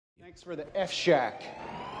Thanks for the F Shack.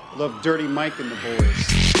 Love Dirty Mike and the boys.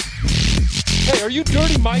 Hey, are you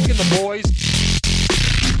Dirty Mike and the boys?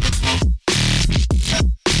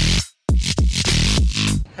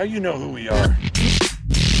 How you know who we are?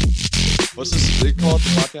 What's this they call it,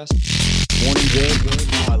 the podcast? Morning Good.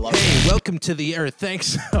 Oh, I love Hey, welcome to the Earth.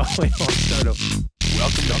 Thanks. Oh, wait, I'll start over.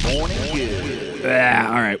 Welcome to Morning Good.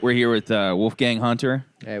 All right, we're here with Wolfgang Hunter.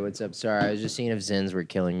 Hey, what's up? Sorry, I was just seeing if Zins were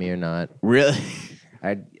killing me or not. Really?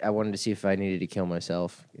 I wanted to see if I needed to kill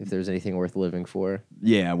myself, if there was anything worth living for.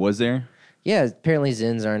 Yeah, was there? Yeah, apparently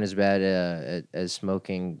Zins aren't as bad as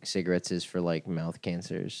smoking cigarettes is for, like, mouth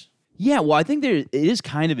cancers. Yeah, well, I think it is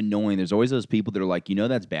kind of annoying. There's always those people that are like,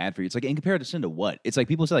 that's bad for you. It's like, in comparison to what? It's like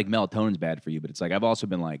people say, like, melatonin's bad for you, but it's like, I've also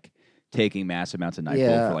been, like, taking massive amounts of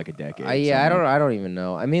NyQuil for, like, a decade. I don't even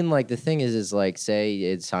know. I mean, like, the thing is like,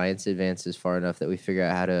 say science advances far enough that we figure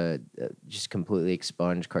out how to just completely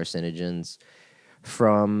expunge carcinogens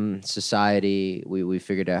from society. We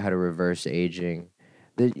figured out how to reverse aging.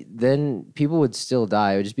 Then people would still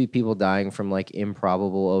die. It would just be people dying from, like,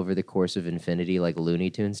 improbable over the course of infinity, like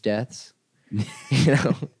Looney Tunes deaths. You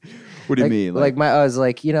know? What do you mean? I was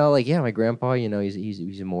like, my grandpa,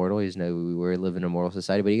 he's immortal. We were living in a immortal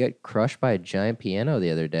society, but he got crushed by a giant piano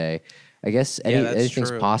the other day. I guess anything's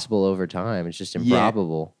true. possible over time. It's just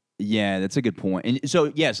improbable. Yeah, that's a good point. And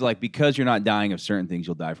so like, because you're not dying of certain things,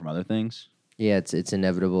 you'll die from other things. Yeah, it's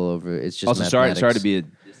inevitable it's just Also, mathematics. sorry to be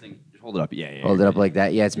this thing. Hold it up. Yeah. Hold it up like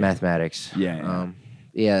that. Yeah, it's mathematics. Yeah.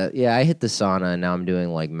 Yeah. I hit the sauna and now I'm doing,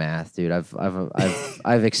 like, math, dude. I've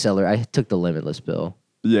accelerated. I took the limitless pill.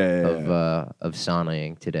 Of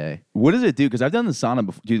saunaing today. What does it do? Because I've done the sauna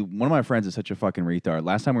before. Dude, one of my friends is such a fucking retard.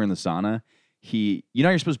 Last time we were in the sauna,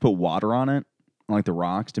 you're supposed to put water on it, on, like, the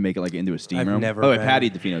rocks to make it, like, into a steam I've room. never Oh, been- Patty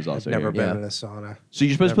DeFino's also Never here. been Yeah. in a sauna. So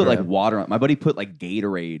you're supposed to put, Never like, have. water on. My buddy put, like,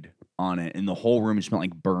 Gatorade on it, and the whole room just smelled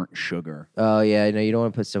like burnt sugar. Oh yeah, no, you don't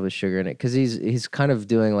want to put stuff with sugar in it because he's kind of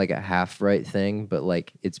doing, like, a half right thing, but,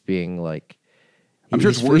 like, it's being, like, I'm sure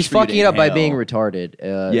it's he's worse for you fucking to it up by inhale. being retarded.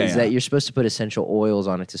 Yeah. Is that you're supposed to put essential oils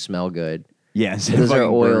on it to smell good. Yes, Those are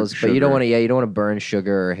oils, but you don't want to burn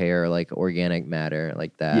sugar or hair, like organic matter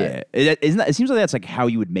like that. Yeah, it seems like that's like how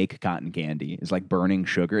you would make cotton candy. Is like burning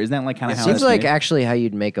sugar. Isn't that like kind of how? Seems that's like made? actually how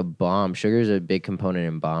you'd make a bomb. Sugar is a big component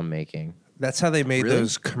in bomb making. That's how they made Really?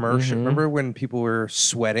 those commercials. Remember when people were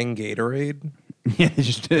sweating Gatorade? Yeah, it's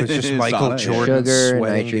just It was just Michael solid. Jordan. Sugar,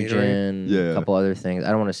 sweating nitrogen, Yeah. a couple other things. I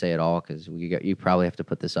don't want to say it all because you probably have to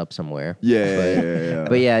put this up somewhere. Yeah.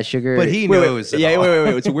 But yeah, sugar. But he Wait, knows. wait, it all.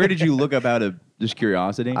 wait. So where did you look up out of just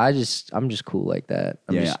curiosity? I'm just cool like that.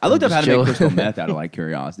 I looked up how to make crystal meth. meth out of like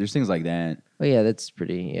curiosity. There's things like that. Oh yeah, that's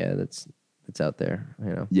pretty. Yeah, that's out there.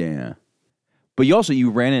 You know. Yeah. But you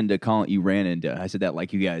ran into Colin. I said that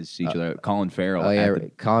like you guys see each other. Colin Farrell. Oh at yeah,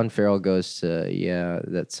 the- Colin Farrell goes to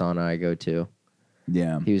that sauna I go to.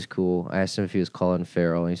 yeah. He was cool. I asked him if he was Colin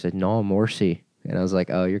Farrell, and he said, "No, Morrissey." And I was like,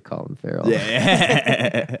 "Oh, you're Colin Farrell."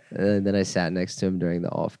 Yeah. And then I sat next to him during the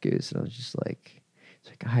off goose, and I was just like,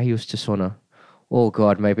 I used to sauna. Oh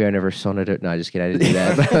God, maybe I never saunaed it. No, just kidding. I didn't do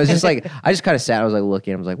that. But I was just like, I just kind of sat. I was like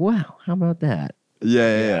looking. I was like, wow, how about that?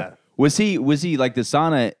 Yeah. Was he like the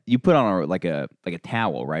sauna? You put on like a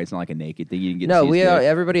towel, right? It's not like a naked thing. You can get. No, seized to it.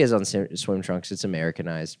 everybody has on swim trunks. It's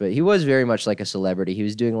Americanized, but he was very much like a celebrity. He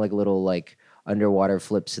was doing like little like underwater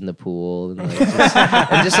flips in the pool and like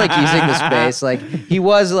just like using the space. Like he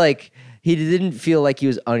was like he didn't feel like he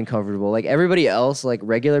was uncomfortable. Like everybody else, like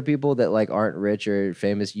regular people that like aren't rich or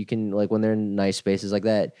famous, you can like when they're in nice spaces like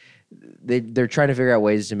that. They're trying to figure out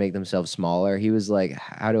ways to make themselves smaller. He was like,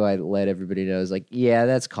 "How do I let everybody know?" I was like, "Yeah,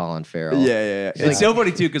 that's Colin Farrell." Yeah. It's so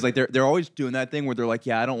funny too because like they're always doing that thing where they're like,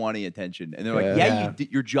 "Yeah, I don't want any attention," and they're like, Yeah.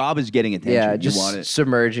 your job is getting attention. Yeah, you just want it.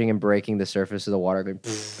 submerging and breaking the surface of the water. Going,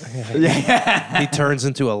 Yeah. He turns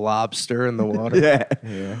into a lobster in the water.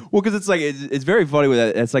 Yeah. Well, because it's like it's very funny with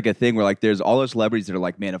that. It's like a thing where like there's all those celebrities that are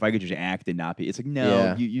like, man, if I could just act and not be. It's like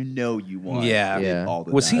no, Yeah. you want. Yeah. it Yeah. all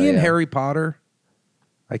the Was time. he in yeah. Harry Potter?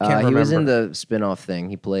 I can't remember. He was in the spin-off thing.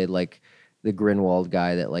 He played like the Grinwald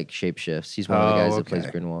guy that like shapeshifts. He's one of the guys that plays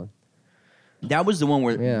okay. Grinwald. That was the one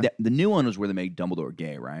where Yeah. the new one was where they made Dumbledore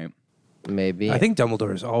gay, right? Maybe. I think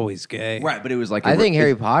Dumbledore is always gay. Right, but it was like I think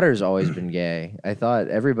Harry Potter's always been gay. I thought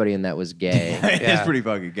everybody in that was gay. It's Yeah. pretty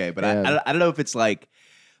fucking gay, but Yeah. I don't know if it's like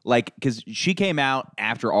because she came out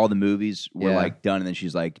after all the movies were Yeah. like done, and then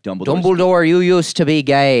she's like Dumbledore. Dumbledore, you used to be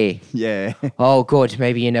gay. Yeah, Oh, good.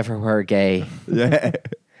 Maybe you never were gay. yeah.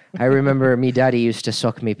 I remember me daddy used to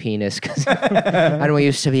suck me penis, and we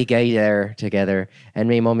used to be gay there together. And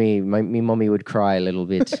me mummy would cry a little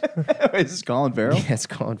bit. Is this Colin Farrell? Yeah, it's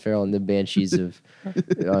Colin Farrell and the Banshees of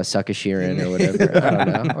Suckashirin or whatever. I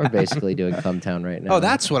don't know. We're basically doing Cumtown right now. Oh,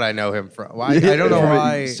 that's what I know him from. Why? I don't know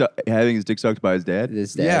why. Having his dick sucked by his dad?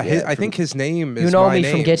 His Yeah, dad, I think his name is you know my me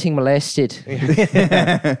name. from getting molested. I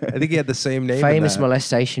think he had the same name. in Famous that.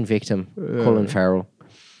 molestation victim, Colin Farrell.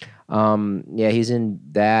 Yeah, he's in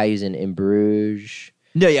that. He's in Bruges.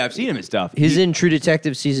 No, yeah, I've seen him and stuff. He's in True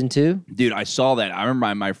Detective season 2. Dude, I saw that. I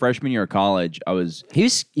remember my freshman year of college, I was...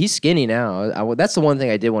 He's skinny now. That's the one thing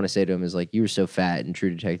I did want to say to him is like, you were so fat in True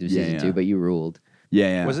Detective season 2, but you ruled.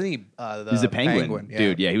 Yeah. Wasn't he? He's the penguin. Yeah.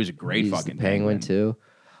 Dude, yeah, he was a great He's fucking the penguin too.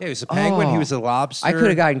 Yeah, he was a penguin. He was a lobster. I could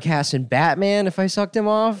have gotten cast in Batman if I sucked him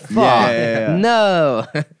off. Fuck. Yeah. No.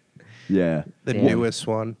 Yeah. the Yeah. newest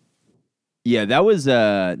one. Yeah, that was...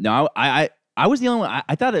 No, I was the only one.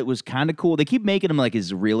 I thought it was kind of cool. They keep making him like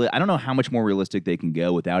as real. I don't know how much more realistic they can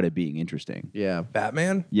go without it being interesting. Yeah.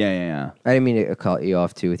 Batman. Yeah. I didn't mean to cut you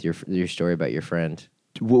off too with your story about your friend.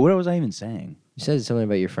 What was I even saying? You said something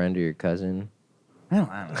about your friend or your cousin. I don't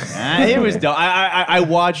know. It was dumb. I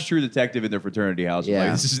watched True Detective in their fraternity house.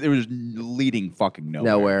 Yeah. Like, it was leading fucking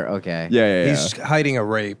nowhere. Nowhere. Okay. Yeah. He's hiding a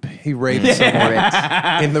rape. He raped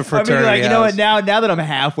someone in the fraternity. I mean, like, you know house. what? Now that I'm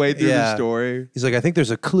halfway through the Yeah. story. He's like, I think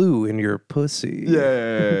there's a clue in your pussy.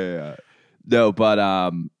 Yeah. No, but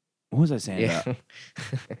what was I saying? Yeah. About?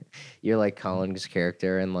 You're like Colin's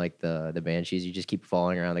character and like the Banshees. You just keep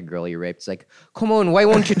following around the girl you raped. It's like, come on, why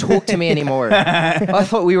won't you talk to me anymore? I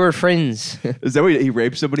thought we were friends. Is that what he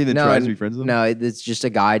raped somebody and then tries to be friends with them? No, it's just a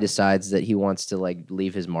guy decides that he wants to like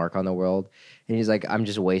leave his mark on the world. And he's like, I'm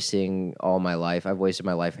just wasting all my life. I've wasted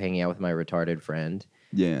my life hanging out with my retarded friend.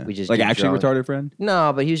 Yeah. We just like get actually drunk. retarded friend?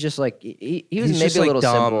 No, but he was just like, he was He's maybe just, a like, little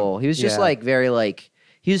dumb. simple. He was just Yeah. like very like,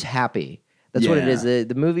 he was happy. That's what it is. Yeah.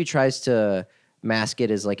 The movie tries to mask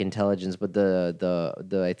it as like intelligence, but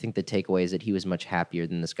the I think the takeaway is that he was much happier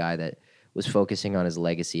than this guy that was focusing on his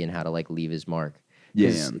legacy and how to like leave his mark.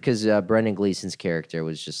 Yeah. Because Brendan Gleeson's character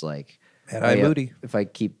was just like, Mad-Eye Moody. if I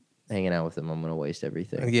keep hanging out with him, I'm gonna waste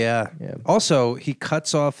everything. Yeah. Yeah. Also, he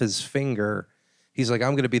cuts off his finger. He's like,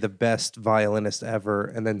 I'm going to be the best violinist ever,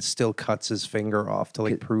 and then still cuts his finger off to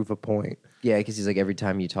like prove a point. Yeah, because he's like, every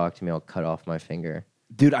time you talk to me, I'll cut off my finger.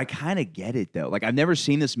 Dude, I kind of get it though. Like I've never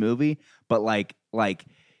seen this movie, but like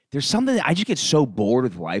there's something that I just get so bored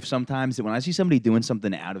with life sometimes that when I see somebody doing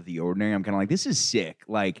something out of the ordinary, I'm kind of like, this is sick.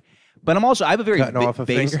 Like, but I have a very Cutting off a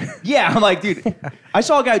finger? Yeah, I'm like, dude, I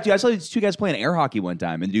saw these two guys playing air hockey one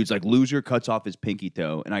time, and the dude's like, loser cuts off his pinky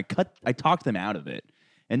toe, and I talked them out of it.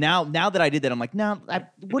 And now that I did that, I'm like, no,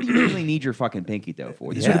 what do you really need your fucking pinky toe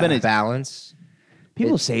for? This would have been balance.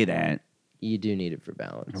 people say that. You do need it for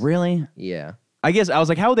balance. Really? Yeah. I guess I was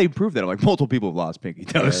like, how would they prove that? I'm like, multiple people have lost pinky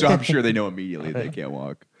toes, so I'm sure they know immediately they can't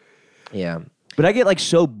walk. Yeah. But I get like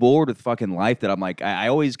so bored with fucking life that I'm like, I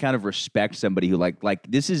always kind of respect somebody who like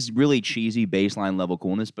this is really cheesy baseline level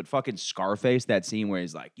coolness, but fucking Scarface, that scene where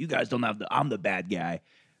he's like, you guys don't have I'm the bad guy.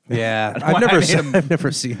 Yeah. I I've never seen I made him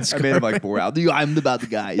like Scarface. bore out. I'm about the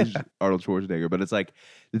guy. He's Arnold Schwarzenegger. But it's like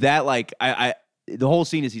that, like, the whole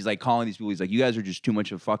scene is he's like calling these people, he's like, you guys are just too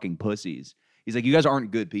much of fucking pussies. He's like, you guys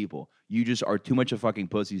aren't good people. You just are too much of fucking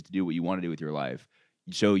pussies to do what you want to do with your life.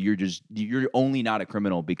 So you're only not a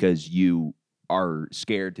criminal because you are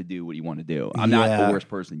scared to do what you want to do. I'm not Yeah. the worst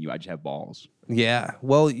person than you. I just have balls. Yeah.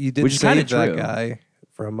 Well, you did Which is save kinda that true. guy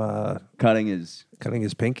from Cutting his... cutting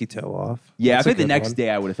his pinky toe off. Yeah, That's I a think the good next one. day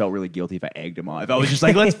I would have felt really guilty if I egged him on. If I was just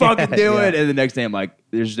like, let's fucking do Yeah. it. And the next day I'm like,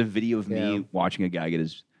 there's just a video of me Yeah. watching a guy get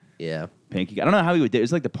his Yeah. pinky. I don't know how he would do it.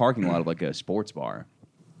 It's like the parking lot of like a sports bar.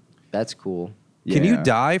 That's cool. Can you Yeah.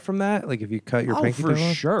 die from that? Like if you cut your pinky for toe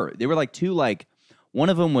off? sure. They were like two, like, one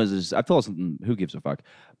of them was, I feel something, who gives a fuck?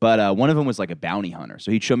 But one of them was like a bounty hunter. So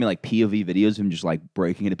he'd show me like POV videos of him just like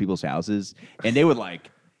breaking into people's houses. And they would like,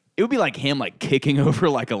 it would be like him like kicking over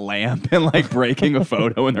like a lamp and like breaking a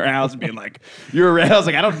photo in their house and being like, you're a I was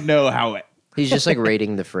like, I don't know how it. He's just like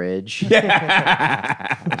raiding the fridge.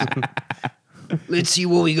 Let's see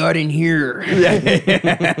what we got in here. Ooh,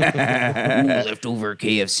 leftover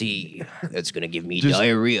KFC. That's gonna give me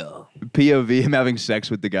diarrhea. POV, him having sex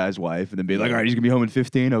with the guy's wife and then being like, all right, he's gonna be home in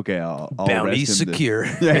 15. Okay, I'll Bounty arrest him to-" secure.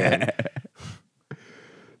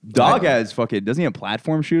 Dog has fucking, doesn't he have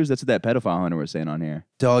platform shoes? That's what that pedophile hunter was saying on here.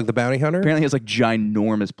 Dog the Bounty Hunter? Apparently, he has like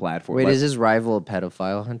ginormous platform. Wait, Like- is his rival a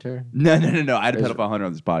pedophile hunter? no. I had a pedophile hunter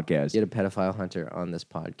on this podcast. You had a pedophile hunter on this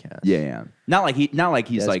podcast. Yeah. Not like he's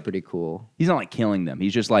That's like pretty cool. he's not like killing them.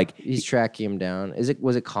 He's just like He's tracking him down.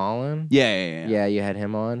 Was it Colin? yeah. Yeah, you had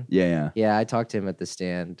him on. Yeah. Yeah, I talked to him at the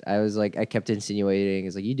stand. I was like, I kept insinuating,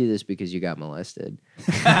 he's like, you do this because you got molested.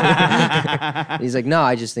 He's like, no,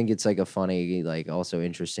 I just think it's like a funny, like also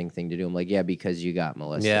interesting thing to do. I'm like, yeah, because you got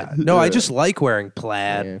molested. Yeah. No, I just like wearing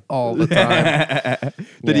plaid Yeah. all the time.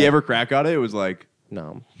 Did he Yeah. ever crack on it? It was like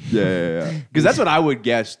No. yeah. Because that's what I would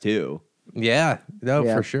guess too. Yeah. No,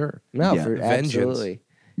 Yeah. for sure. No, Yeah. for Vengeance. absolutely.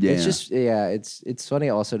 Yeah. It's just it's funny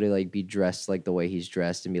also to like be dressed like the way he's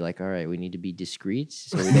dressed and be like, all right, we need to be discreet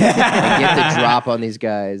so we don't like, get the drop on these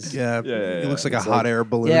guys. Yeah. Yeah. He looks like a It's hot like- air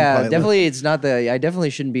balloon. Yeah, pilot. definitely. It's not I definitely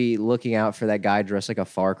shouldn't be looking out for that guy dressed like a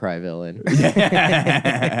Far Cry villain.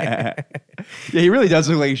 Yeah, he really does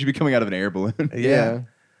look like he should be coming out of an air balloon. Yeah.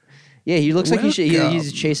 Yeah, he looks like he's Welcome.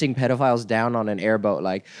 chasing pedophiles down on an airboat.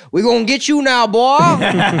 Like, we're gonna get you now, boy. We're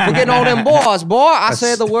getting all them boys, boy. I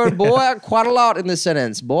said the word boy quite a lot in this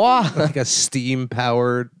sentence, boy. Like a steam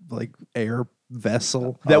powered like air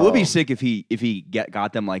vessel. That would be sick if he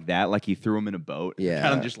got them like that, like he threw them in a boat, Yeah.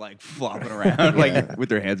 kind of just like flopping around, like with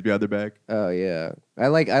their hands behind their back. Oh yeah, I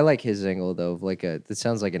like his angle though. Of like it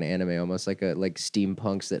sounds like an anime, almost like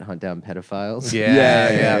steampunks that hunt down pedophiles.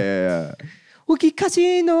 Yeah. Wookie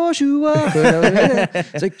casino shua.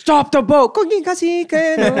 It's like stop the boat. Cookie casino.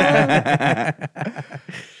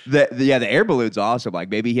 The air balloon's awesome. Like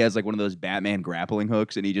maybe he has like one of those Batman grappling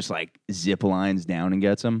hooks, and he just like zip lines down and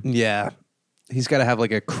gets them. Yeah. He's got to have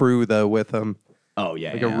like a crew though with him. Oh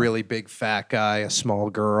yeah, Like a really big fat guy, a small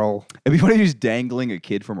girl. It'd be funny if he's dangling a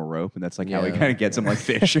kid from a rope, and that's like how he Yeah. kind of gets him like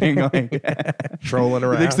fishing. Like Trolling he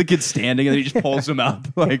around. thinks the kid's standing, and then he just pulls him up.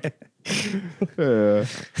 Like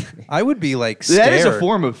I would be like scared. that is a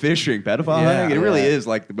form of fishing, pedophile Yeah. hunting. It really Yeah. is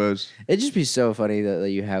like the most. It'd just be so funny that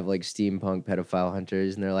like, you have like steampunk pedophile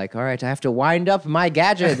hunters, and they're like, "All right, I have to wind up my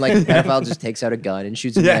gadget." And, like the pedophile just takes out a gun and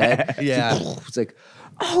shoots him in the head. Yeah. It's like,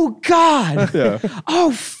 oh God,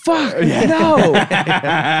 oh fuck, no!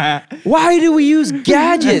 Why do we use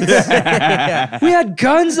gadgets? We had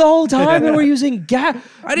guns the whole time, and we're using gadgets.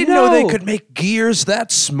 I didn't know they could make gears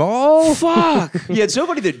that small. Fuck. Yeah, it's so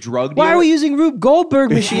funny that drug. Why are dealer- we using Rube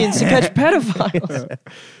Goldberg machines to catch pedophiles?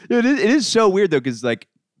 It is so weird though, because like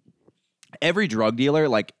every drug dealer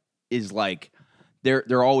like is like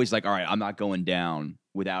they're always like, all right, I'm not going down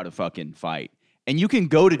without a fucking fight. And you can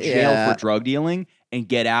go to jail Yeah. for drug dealing and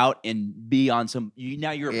get out and be on some.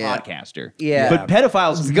 Now you're a Yeah. podcaster. Yeah. but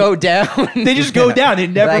pedophiles Go down. They just go down. They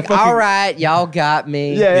never like, fucking. all right, y'all got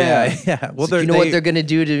me. Yeah. Yeah. Well, Well, you know what they're gonna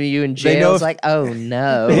do to you in know jail? It's if- like, oh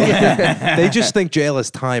no. they just think jail is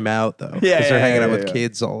time out though. Yeah, Because they're yeah, hanging out yeah, with yeah.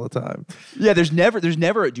 kids all the time. Yeah, there's never, dude.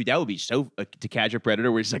 That would be so To Catch a Predator,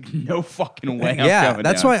 where it's like, no fucking way. I'm Yeah, coming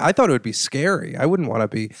that's down. why I thought it would be scary. I wouldn't want to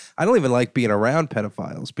be. I don't even like being around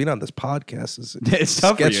pedophiles. Being on this podcast is It's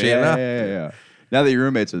tough for you. sketchy Yeah, enough. yeah. Now that you're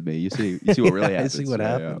roommates with me, you see what really I happens. see what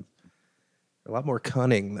Yeah, happens. A lot more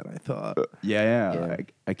cunning than I thought. Yeah. Yeah.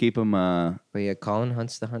 I keep him. But yeah, Colin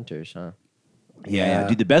hunts the hunters, huh? Yeah,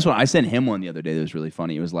 dude. The best one. I sent him one the other day that was really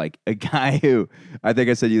funny. It was like a guy who I think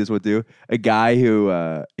I sent you this one too. A guy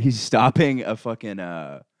who he's stopping a fucking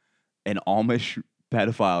an Amish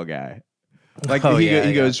pedophile guy. Like Oh, he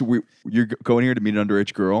yeah. goes, "You're going here to meet an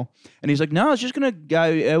underage girl," and he's like, "No, I was just gonna.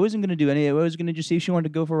 I wasn't gonna do any. I was gonna just see if she wanted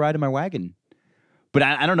to go for a ride in my wagon." But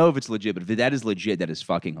I don't know if it's legit. But if that is legit, that is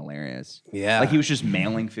fucking hilarious. Yeah. Like he was just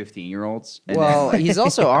mailing 15-year-olds. Well, he's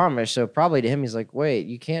also Amish, so probably to him, he's like, wait,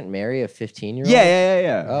 you can't marry a 15-year-old?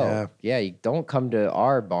 Yeah. Oh, yeah. You don't come to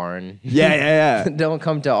our barn. Yeah. Don't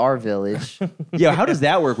come to our village. Yeah, how does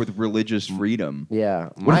that work with religious freedom?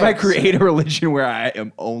 Yeah. What if I create a religion where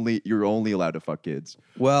you're only allowed to fuck kids?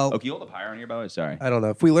 Well, Oh, can you hold up higher on here, by the way? Sorry. I don't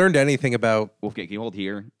know if we learned anything about. Wolfgang, can you hold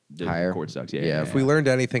here? The Higher. cord sucks. Yeah, If we learned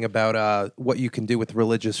anything about what you can do with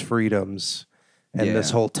religious freedoms and this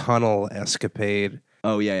Yeah. whole tunnel escapade.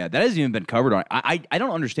 Oh, yeah. That hasn't even been covered on. I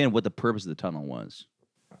don't understand what the purpose of the tunnel was.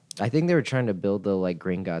 I think they were trying to build the like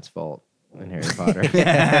Gringotts vault in Harry Potter.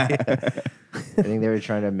 I think they were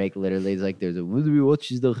trying to make literally like there's a when we watch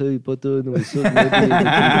the Harry Potter and we thought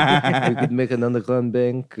maybe we could make an underground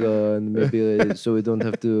bank and maybe so we don't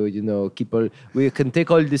have to keep all we can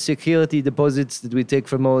take all the security deposits that we take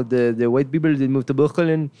from all the white people that move to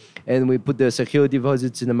Brooklyn and we put the security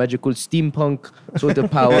deposits in a magical steampunk sort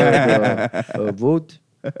of powered vote.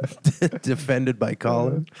 Defended by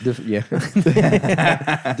Colin.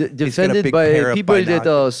 Defended big by pair of people that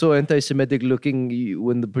binoculars. are so anti-Semitic looking.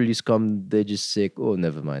 When the police come, they just say, "Oh,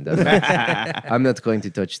 never mind. I'm not going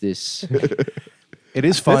to touch this." It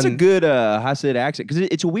is fun. That's a good Hasid accent because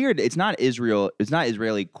it's a weird. It's not Israel. It's not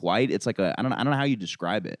Israeli quite. It's like I don't know how you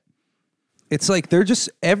describe it. It's like they're just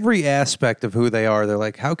every aspect of who they are. They're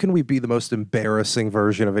like, how can we be the most embarrassing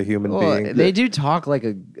version of a human being? They do talk like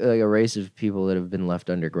a race of people that have been left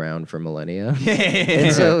underground for millennia.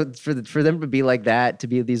 And so for them to be like that, to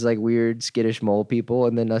be these like weird skittish mole people,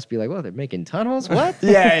 and then us be like, well, they're making tunnels. What?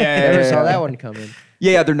 Never saw that one coming.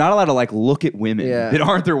 Yeah, they're not allowed to like look at women Yeah. that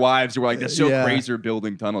aren't their wives. We're like, that's so Yeah. crazy. They're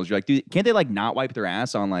building tunnels. You're like, dude, can't they like not wipe their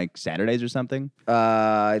ass on like Saturdays or something?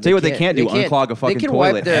 Tell Tell you what they can't do: unclog a fucking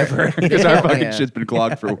toilet ever because our fucking shit's been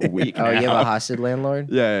clogged for a week. Oh, you now. have a Hasid landlord?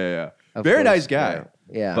 Yeah. Of Very course, nice guy.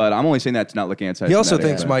 Yeah. But I'm only saying that to not look anti. He also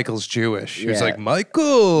thinks Michael's Jewish. He was Yeah. like,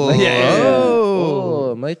 Michael. Yeah.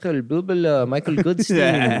 Oh, Michael Bubala, Michael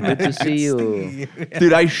Goodstein. Good to see you.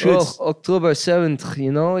 dude, I should. Oh, October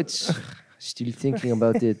 7th, it's still thinking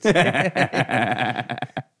about it.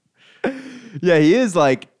 Yeah, he is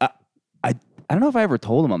like. I don't know if I ever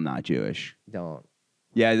told him I'm not Jewish. Don't.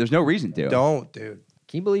 Yeah, there's no reason to. Don't, dude.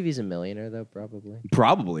 Can you believe he's a millionaire, though, probably?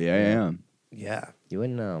 Probably. Yeah. Yeah. You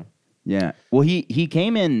wouldn't know. Yeah. Well, he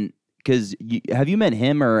came in because have you met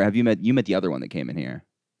him or have you met the other one that came in here?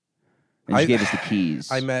 And she I- gave us the keys.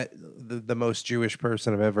 I met the most Jewish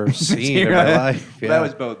person I've ever seen in Right? my life. Well, that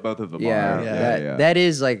was both of them. Yeah, are. Yeah. that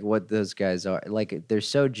is like what those guys are. Like, they're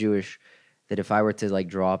so Jewish that if I were to like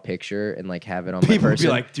draw a picture and like have it on my People would be person,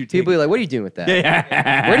 like, dude, people would be like, what are you doing with that?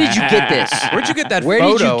 Yeah. Where did you get this? Where'd you get that Where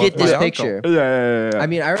did photo you get of my this uncle? picture? Yeah. I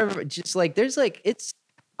mean, I remember just like there's like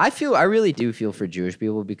I really do feel for Jewish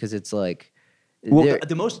people because it's like Well,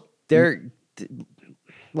 the most. they're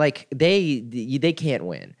like they can't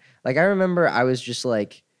win. Like I remember I was just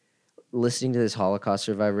like listening to this Holocaust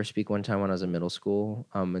survivor speak one time when I was in middle school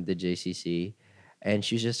at the JCC, and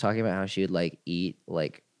she was just talking about how she would like eat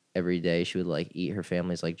like every day. She would like eat her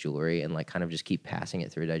family's like jewelry and like kind of just keep passing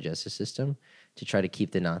it through her digestive system to try to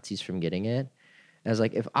keep the Nazis from getting it. And I was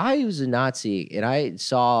like, if I was a Nazi and I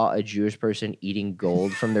saw a Jewish person eating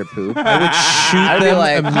gold from their poop, I would shoot I'd be them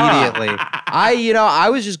like, immediately. I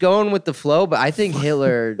was just going with the flow, but I think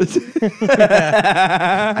Hitler,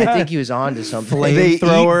 I think he was on to something. They eat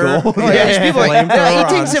Flamethrower. gold. Oh, yeah, there's people like, they're Flamethrower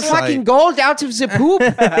eating on the site. fucking gold out of the poop.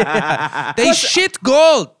 They shit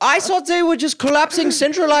gold. I thought they were just collapsing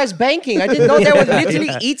centralized banking. I didn't know they were literally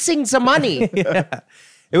eating the money.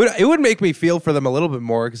 It would make me feel for them a little bit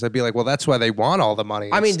more because I'd be like, well, that's why they want all the money.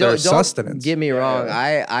 I mean, It's their don't sustenance. get me wrong.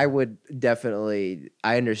 I would definitely.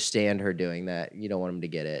 I understand her doing that. You don't want them to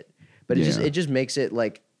get it, but Yeah. it just makes it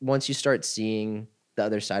like once you start seeing the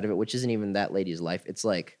other side of it, which isn't even that lady's life. It's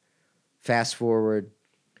like fast forward,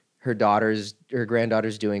 her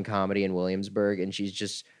granddaughter's doing comedy in Williamsburg, and she's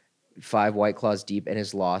just 5 White Claws deep and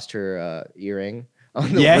has lost her earring. On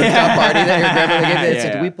the rooftop party that her grandmother gave her. It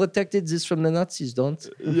said, Yeah. we protected this from the Nazis, don't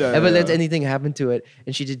Yeah, ever let yeah. anything happen to it.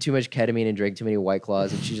 And she did too much ketamine and drank too many White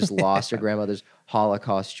Claws, and she just lost her grandmother's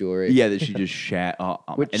Holocaust jewelry. Yeah, that she just shat,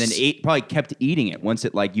 Which- and then probably kept eating it. Once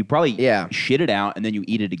it like you probably shit it out, and then you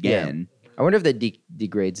eat it again. I wonder if that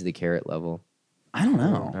degrades the carrot level. I don't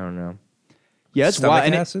know. I don't know. Yeah, it's Stomach wild,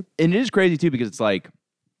 and acid? and it is crazy too because it's like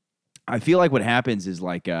I feel like what happens is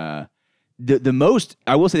like the most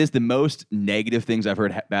I will say this, the most negative things I've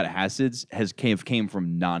heard about Hasids came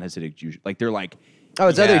from non-Hasidic Jews. Like they're like, Oh,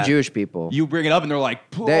 it's yeah. other Jewish people. You bring it up and they're like,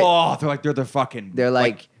 They- they're the fucking. They're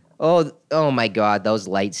like, oh my God, those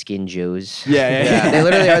light-skinned Jews. Yeah. They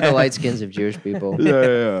literally are the light skins of Jewish people.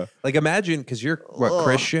 yeah. Like imagine, because you're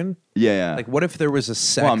Christian. Yeah. Like what if there was a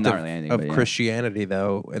sect Well, I'm not of, really anything, of but yeah. Christianity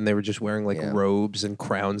though, and they were just wearing like Yeah. robes and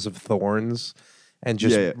crowns of thorns, and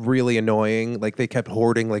just Yeah. really annoying. Like they kept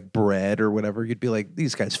hoarding like bread or whatever. You'd be like,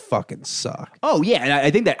 these guys fucking suck. Oh yeah, and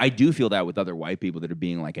I think that I do feel that with other white people that are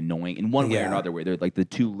being like annoying in one way or Yeah. another. Where they're like the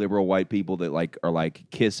two liberal white people that like are like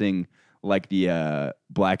kissing like the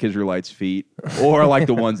black Israelites' feet, or like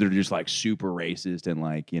the ones that are just like super racist and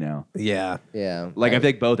like Yeah, Yeah. like I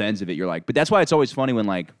think both ends of it. You're like, but that's why it's always funny when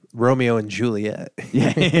like Romeo and Juliet.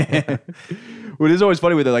 yeah. Well, it is always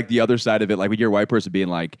funny with like the other side of it, like when you're a white person being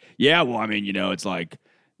like, yeah, well, I mean, it's like,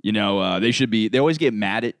 they should be. They always get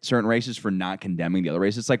mad at certain races for not condemning the other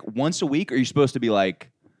race. It's like once a week, are you supposed to be like,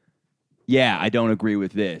 yeah, I don't agree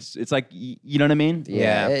with this? It's like, you know what I mean?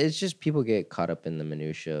 Yeah, Yeah. it's just people get caught up in the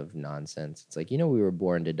minutia of nonsense. It's like, we were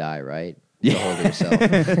born to die, right? Yeah. Hold yourself.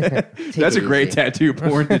 Take That's it a great easy. tattoo.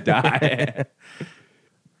 Born to die.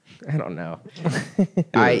 I don't know.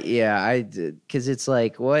 Because it's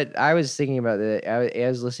like what I was thinking about. I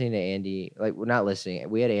was listening to Andy, like not listening.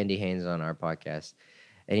 We had Andy Haynes on our podcast,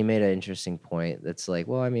 and he made an interesting point. That's like,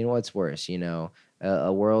 well, I mean, what's worse,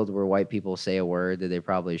 A world where white people say a word that they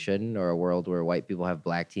probably shouldn't, or a world where white people have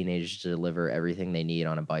black teenagers to deliver everything they need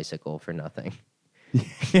on a bicycle for nothing.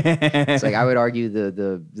 It's like I would argue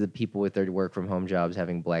the people with their work from home jobs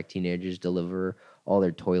having black teenagers deliver all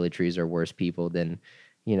their toiletries are worse people than,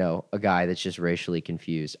 you know, a guy that's just racially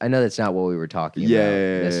confused. I know that's not what we were talking about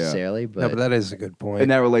necessarily, No, but that is a good point.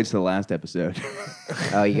 And that relates to the last episode.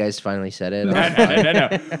 Oh, you guys finally said it?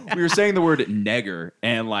 no. We were saying the word negger,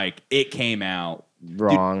 and like it came out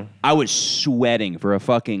Wrong. Dude, I was sweating for a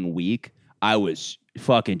fucking week. I was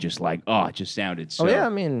fucking just like, oh, it just sounded so. Oh yeah, I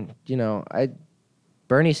mean, you know,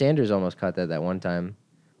 Bernie Sanders almost caught that one time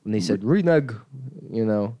when they said reneg. You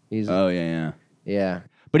know, he's Oh yeah. yeah.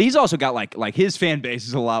 But he's also got like his fan base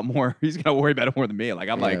is a lot more. He's got to worry about it more than me. Like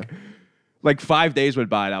I'm like 5 days went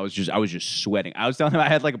by and I was just sweating. I was telling him I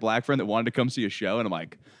had like a black friend that wanted to come see a show, and I'm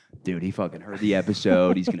like, dude, he fucking heard the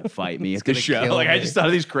episode. He's gonna fight me at the show. kill Like I me. just thought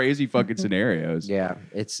of these crazy fucking scenarios. Yeah,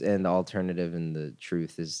 and the alternative and the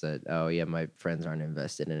truth is that my friends aren't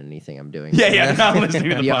invested in anything I'm doing. Yeah, not listening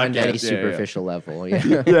to the Beyond podcast. any Yeah. superficial level.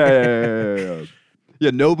 Yeah. Yeah. Yeah,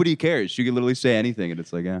 nobody cares. You can literally say anything, and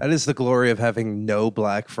it's like, yeah. That is the glory of having no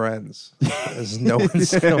black friends. Because no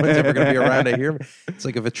one's ever going to be around to hear me. It's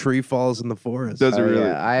like if a tree falls in the forest. Does it Oh, really?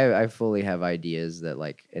 yeah. I fully have ideas that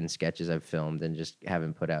like in sketches I've filmed and just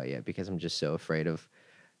haven't put out yet because I'm just so afraid of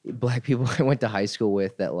black people I went to high school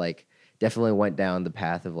with that like definitely went down the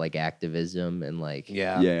path of like activism and like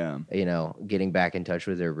Yeah. you know, getting back in touch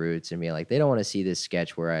with their roots and being like, they don't want to see this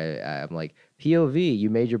sketch where I'm like, POV,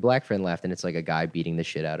 you made your black friend laugh, and it's like a guy beating the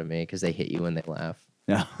shit out of me because they hit you when they laugh.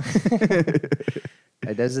 Yeah.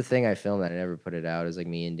 That's the thing I filmed that I never put it out. Is like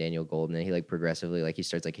me and Daniel Golden, and he like progressively like he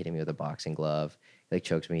starts like hitting me with a boxing glove, he, like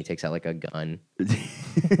chokes me, he takes out like a gun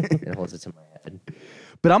and holds it to my head.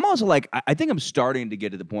 But I'm also like, I think I'm starting to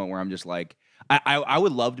get to the point where I'm just like, I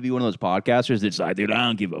would love to be one of those podcasters that's like, dude, I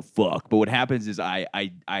don't give a fuck. But what happens is I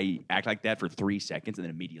act like that for 3 seconds, and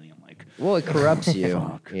then immediately I'm like, Well, it corrupts you.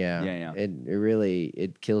 Fuck. Yeah. It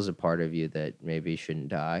really kills a part of you that maybe shouldn't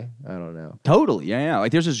die. I don't know. totally, yeah.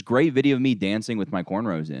 Like there's this great video of me dancing with my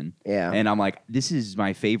cornrows in. Yeah. And I'm like, this is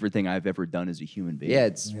my favorite thing I've ever done as a human being. Yeah,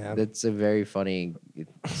 that's a very funny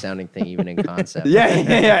sounding thing, even in concept. Yeah.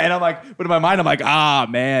 And I'm like, but in my mind, I'm like,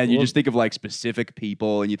 man, you just think of like specific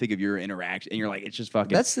people and you think of your interaction and you're like, it's just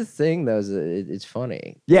fucking. That's the thing, though, is that it's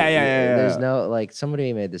funny. Yeah. There's no, like,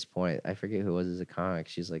 somebody made this point. I forget who it was as a comic.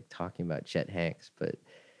 She's, like, talking about Chet Hanks, but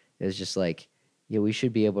it was just like, yeah, we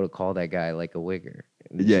should be able to call that guy, like, a wigger.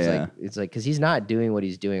 And it's like, because he's not doing what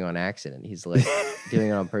he's doing on accident. He's, like, doing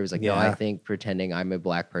it on purpose. Like, no, I think pretending I'm a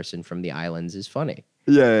black person from the islands is funny.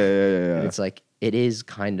 Yeah. And it's like, it is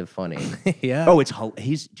kind of funny. Yeah. Oh,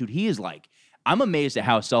 he is like, I'm amazed at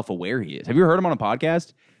how self-aware he is. Have you ever heard him on a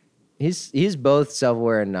podcast? He's both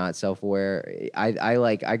self-aware and not self-aware.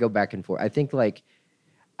 I go back and forth. I think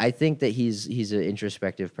that he's an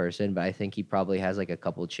introspective person, but I think he probably has like a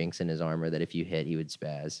couple chinks in his armor that if you hit, he would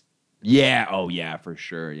spaz. Yeah. Oh, yeah, for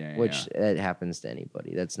sure. Yeah. Which that happens to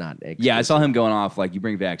anybody. That's not. Yeah, I saw him going off like, you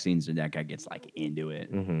bring vaccines and that guy gets like into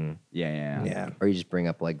it. Mm-hmm. Yeah. Or you just bring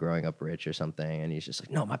up like growing up rich or something, and he's just like,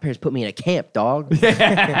 no, my parents put me in a camp, dog.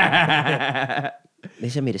 They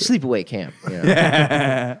sent me to sleepaway camp. You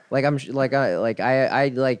know?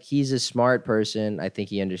 He's a smart person. I think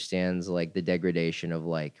he understands like the degradation of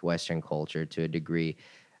like Western culture to a degree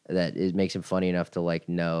that it makes him funny enough to like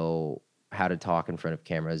know how to talk in front of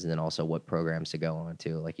cameras and then also what programs to go on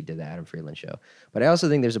to, like he did the Adam Freeland show. But I also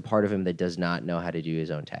think there's a part of him that does not know how to do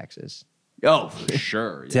his own taxes. Oh, for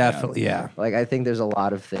sure. Yeah. Definitely, yeah. Like I think there's a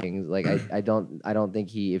lot of things. Like I don't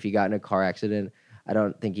think if he got in a car accident, I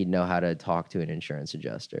don't think he'd know how to talk to an insurance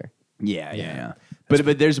adjuster. Yeah.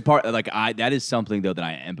 But there's a part like that is something though that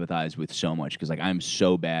I empathize with so much because like I'm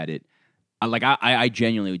so bad at I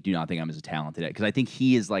genuinely do not think I'm as talented at because I think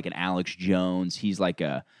he is like an Alex Jones. He's like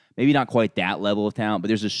a maybe not quite that level of talent, but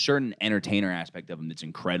there's a certain entertainer aspect of him that's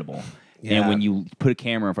incredible. Yeah. And when you put a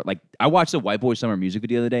camera in front, like I watched the White Boy Summer music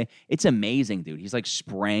video the other day, it's amazing, dude. He's like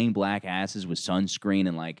spraying black asses with sunscreen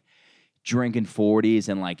and like drinking 40s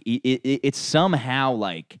and like it's somehow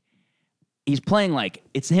like he's playing like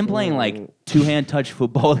it's him playing like two-hand touch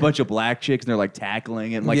football with a bunch of black chicks and they're like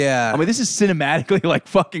tackling and like Yeah. I mean this is cinematically like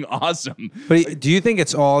fucking awesome. But do you think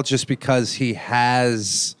it's all just because he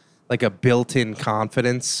has like a built-in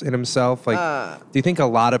confidence in himself? Like, do you think a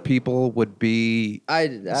lot of people would be I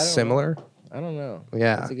don't similar? I don't know.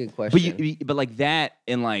 Yeah. That's a good question. But like that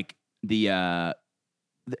and like the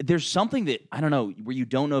there's something that I don't know where you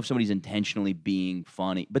don't know if somebody's intentionally being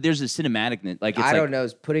funny, but there's a cinematic like it's I like, don't know.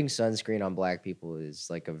 Putting sunscreen on black people is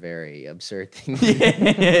like a very absurd thing.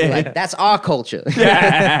 Yeah. Like that's our culture.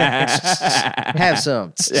 Have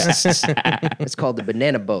some. It's called the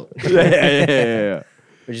banana boat, yeah.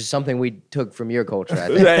 which is something we took from your culture. I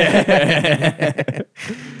think.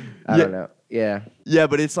 I don't know. Yeah. Yeah,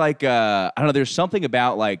 but it's like I don't know. There's something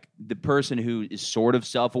about like the person who is sort of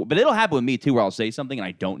but it'll happen with me too, where I'll say something and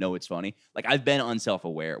I don't know it's funny. Like I've been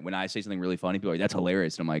unself-aware when I say something really funny. People are like, "That's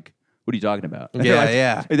hilarious," and I'm like, "What are you talking about?" And they're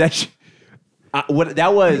Yeah, like, yeah. What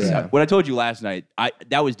I told you last night.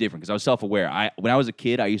 That was different because I was self-aware. When I was a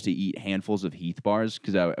kid, I used to eat handfuls of Heath bars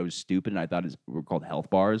because I was stupid and I thought it were called health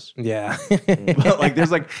bars. Yeah. But like, I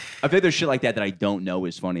feel like there's shit like that I don't know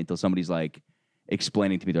is funny until somebody's like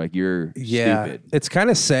explaining to me. They're like, "You're stupid." It's kind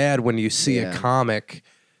of sad when you see a comic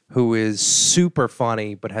who is super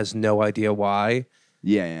funny but has no idea why.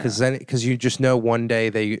 Yeah. Because you just know one day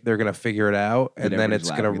they're gonna figure it out and then everybody's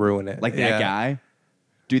it's gonna laughing. ruin it. Like that guy.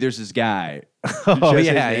 Dude, there's this guy. Oh Just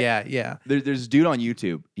yeah. There's this dude on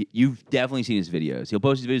YouTube. You've definitely seen his videos. He'll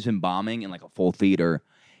post his videos of him bombing in like a full theater.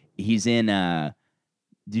 He's in.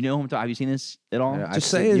 Do you know who I'm talking? Have you seen this at all? Just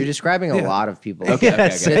say it. You're describing a lot of people. Okay. The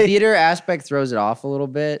theater aspect throws it off a little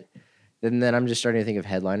bit, and then I'm just starting to think of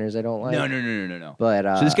headliners I don't like. No.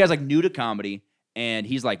 But So this guy's like new to comedy, and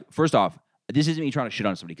he's like, first off, this isn't me trying to shit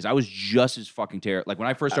on somebody because I was just as fucking terrible. Like when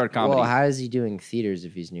I first started comedy. Well, how is he doing theaters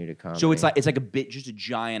if he's new to comedy? So it's like a bit, just a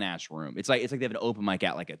giant ass room. It's like they have an open mic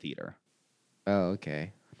at like a theater. Oh,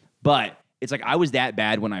 okay. But it's like I was that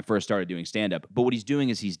bad when I first started doing stand up. But what he's doing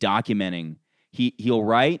is he's documenting.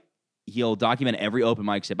 He'll document every open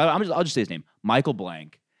mic set. But I'll just say his name, Michael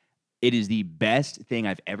Blank. It is the best thing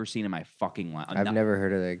I've ever seen in my fucking life. I've never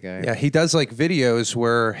heard of that guy. Yeah, he does like videos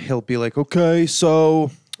where he'll be like, "Okay,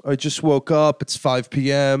 so I just woke up. It's 5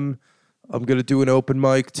 p.m. I'm going to do an open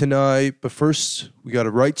mic tonight. But first, we got to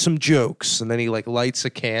write some jokes." And then he like lights a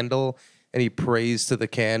candle and he prays to the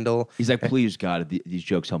candle. He's like, "Please, God, these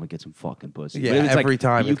jokes help me get some fucking pussy." Yeah, But it's every like,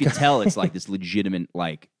 time. You can tell it's like this legitimate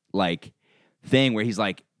like thing where he's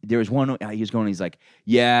like, there was one, he was going, he's like,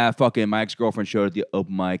 "Yeah, fucking my ex-girlfriend showed at the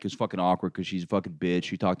open mic. It was fucking awkward because she's a fucking bitch.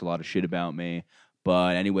 She talked a lot of shit about me.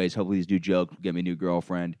 But anyways, hopefully these new jokes will get me a new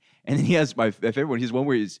girlfriend." And then he has my favorite one. He's one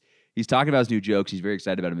where he's talking about his new jokes. He's very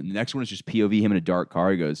excited about them. And the next one is just POV him in a dark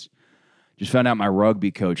car. He goes, "Just found out my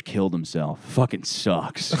rugby coach killed himself. Fucking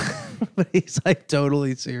sucks." But he's like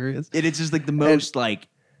totally serious. And it's just like the most like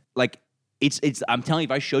it's I'm telling you,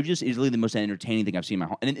 if I showed you this, it's really the most entertaining thing I've seen in my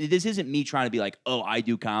whole. And this isn't me trying to be like, "Oh, I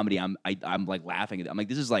do comedy." I'm like laughing at it. I'm like,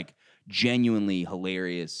 this is like genuinely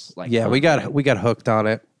hilarious. Like, Yeah, we got hooked on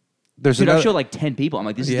it. There's Dude, I've another, showed like 10 people. I'm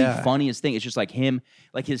like, this is the funniest thing. It's just like him,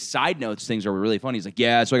 like his side notes things are really funny. He's like,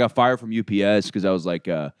 "Yeah, so I got fired from UPS because I was like,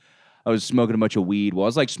 I was smoking a bunch of weed. Well, I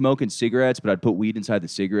was like smoking cigarettes, but I'd put weed inside the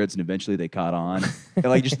cigarettes, and eventually they caught on." And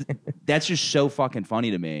like, just that's just so fucking funny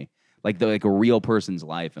to me. Like a real person's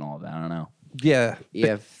life and all of that. I don't know. yeah.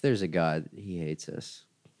 Yeah, if there's a God, he hates us.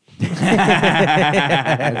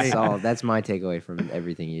 That's all. That's my takeaway from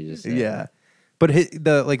everything you just said. Yeah. But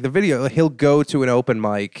the video, he'll go to an open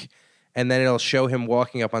mic and then it'll show him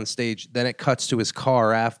walking up on stage. Then it cuts to his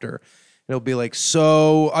car after. And it'll be like,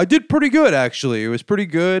 "So I did pretty good, actually. It was pretty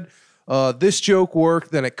good. This joke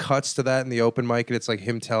worked." Then it cuts to that in the open mic and it's like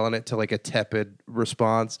him telling it to like a tepid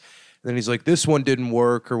response. And then he's like, "This one didn't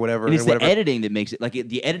work," or whatever. And it's the whatever. editing that makes it like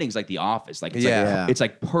the editing's like The Office. Like Yeah. it's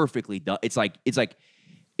like perfectly done. It's like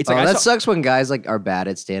Oh, I that saw- sucks when guys like are bad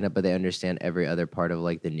at stand up, but they understand every other part of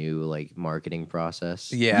like the new like marketing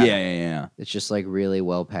process. Yeah. Yeah. It's just like really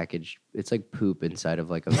well packaged. It's like poop inside of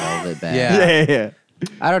like a velvet bag. Yeah.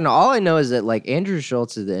 I don't know. All I know is that like Andrew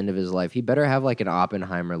Schultz at the end of his life, he better have like an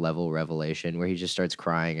Oppenheimer level revelation where he just starts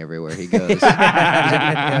crying everywhere he goes. He's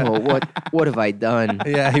like, "Oh, what have I done?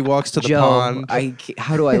 Yeah, he walks to the Joe, pond.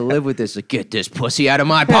 how do I live with this? Like, get this pussy out of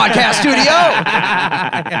my podcast studio."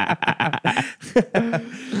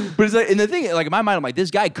 But it's like, and the thing, like in my mind, I'm like, this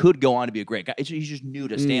guy could go on to be a great guy. He's just new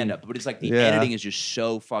to stand up, but it's like the editing is just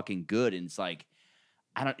so fucking good, and it's like,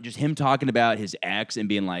 just him talking about his ex and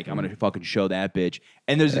being like, "I'm gonna fucking show that bitch."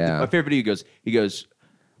 And there's my favorite video. He goes,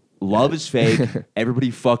 "Love is fake.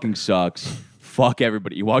 Everybody fucking sucks. Fuck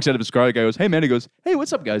everybody." He walks out of his car. The guy goes, "Hey man." He goes, "Hey,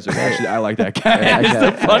 what's up, guys?" Like, actually, I like that guy. He's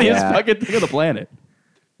the funniest fucking thing on the planet.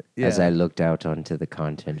 As I looked out onto the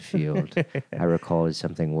content field, I recalled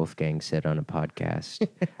something Wolfgang said on a podcast.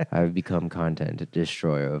 "I've become content, a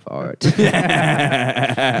destroyer of art."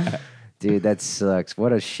 Dude, that sucks.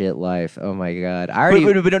 What a shit life. Oh my God.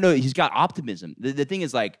 But no, he's got optimism. The thing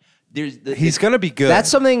is like, He's gonna be good.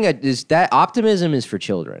 That's something that optimism is for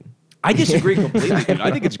children. I disagree completely, dude.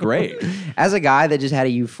 I think it's great. As a guy that just had a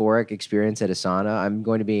euphoric experience at a sauna, I'm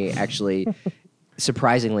going to be actually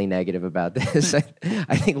surprisingly negative about this. I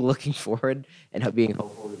think looking forward and being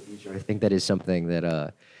hopeful in the future, I think that is something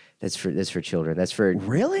that that's for children. That's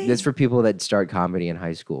for people that start comedy in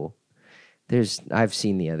high school. I've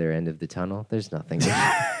seen the other end of the tunnel. There's nothing.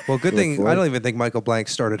 Well, good thing I don't even think Michael Blank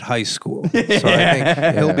started high school, so I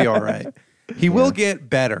think he'll be all right. He will get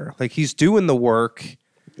better. Like he's doing the work.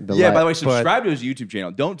 By the way, subscribe to his YouTube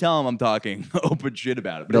channel. Don't tell him I'm talking open shit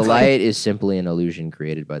about it. The light is simply an illusion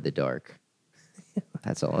created by the dark.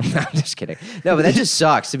 That's all. I'm just kidding. No, but that just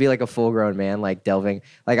sucks to be like a full-grown man, like delving.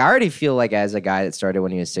 Like I already feel like as a guy that started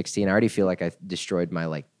when he was 16, I already feel like I destroyed my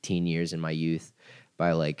like teen years in my youth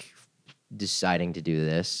by like deciding to do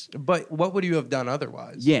this. But what would you have done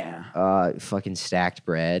otherwise? Yeah. Fucking stacked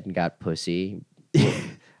bread and got pussy.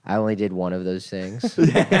 I only did one of those things.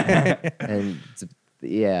 And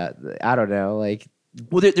yeah, I don't know. Like,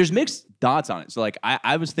 well, there's mixed thoughts on it. So like,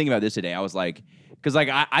 I was thinking about this today. I was like, because like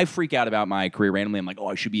I freak out about my career randomly. I'm like, oh,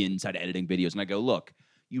 I should be inside editing videos. And I go, look,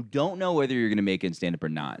 you don't know whether you're going to make it in stand-up or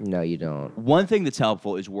not. No, you don't. One thing that's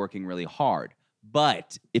helpful is working really hard.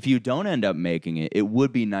 But if you don't end up making it, it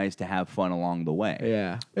would be nice to have fun along the way.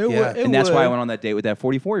 Yeah. And that's why I went on that date with that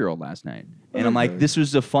 44-year-old last night. And I'm like, this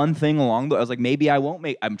was a fun thing along the way. I was like, maybe I won't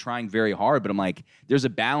make, I'm trying very hard, but I'm like, there's a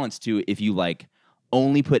balance to if you like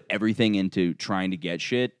only put everything into trying to get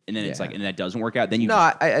shit and then it's like, and that doesn't work out, then you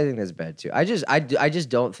I think that's bad too. I just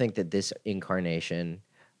don't think that this incarnation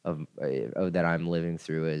of that I'm living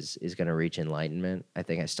through is going to reach enlightenment. I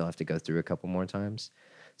think I still have to go through a couple more times.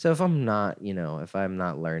 So if I'm not, if I'm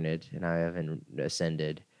not learned and I haven't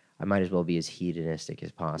ascended, I might as well be as hedonistic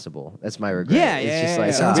as possible. That's my regret.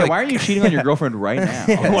 Why are you cheating on your girlfriend right now?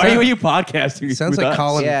 Why are you podcasting? Sounds like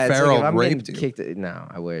Colin Farrell raped you. No,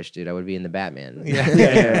 I wish, dude. I would be in the Batman.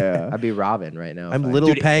 Yeah. I'd be Robin right now. I'm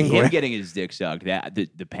Little Penguin. Him getting his dick sucked.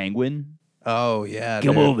 The penguin. Oh yeah.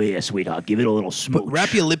 Come over here, sweetheart. Give it a little smooch.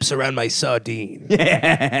 Wrap your lips around my sardine.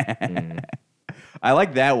 I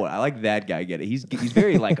like that one. I like that guy. Get it? He's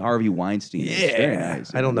very like Harvey Weinstein. Yeah, it's very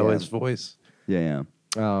nice. I don't know his voice. Yeah.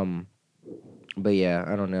 But yeah,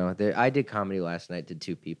 I don't know. I did comedy last night to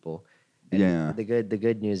 2 people. And the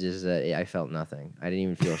good news is that I felt nothing. I didn't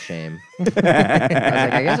even feel shame. I was like,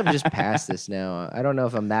 I guess I'm just past this now. I don't know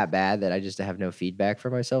if I'm that bad that I just have no feedback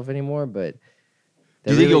for myself anymore. But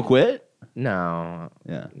do you think you'll quit? No.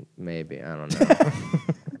 Yeah. Maybe. I don't know.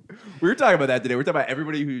 We were talking about that today. We were talking about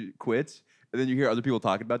everybody who quits. And then you hear other people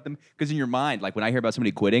talking about them. Because in your mind, like when I hear about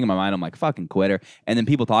somebody quitting, in my mind, I'm like, fucking quitter. And then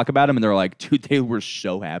people talk about them and they're like, dude, they were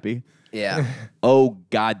so happy. Yeah. Oh,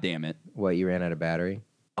 God damn it. What, you ran out of battery?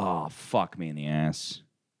 Oh, fuck me in the ass.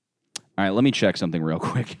 All right, let me check something real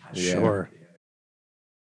quick. Yeah. Sure.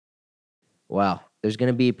 Wow. There's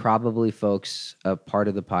going to be probably folks, a part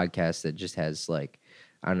of the podcast that just has like,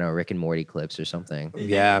 I don't know, Rick and Morty clips or something.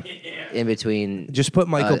 Yeah. In between. Just put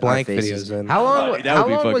Michael Blank our faces. videos in. How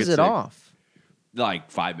long was it sick. off?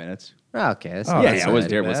 Like 5 minutes. Oh, okay. That's It was not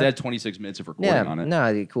terrible. bad. It had 26 minutes of recording on it.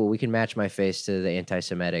 No, cool. We can match my face to the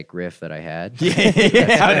anti-Semitic riff that I had. Yeah,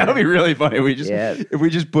 that would be really funny. If we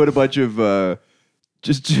just put a bunch of no,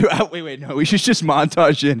 we should just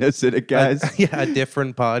montage in Hasidic guys. A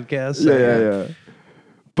different podcast. Yeah.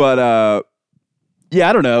 But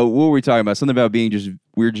I don't know. What were we talking about? Something about being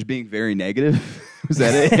being very negative. Was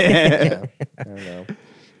that it? Yeah. I don't know.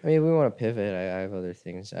 I mean, we want to pivot. I have other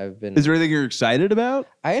things. Is there anything you're excited about?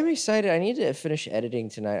 I am excited. I need to finish editing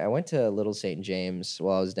tonight. I went to Little St. James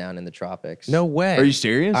while I was down in the tropics. No way. Are you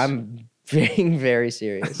serious? I'm being very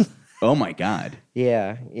serious. Oh my God.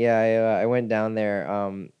 Yeah. I went down there.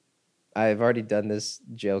 I've already done this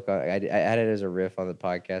joke. I had it as a riff on the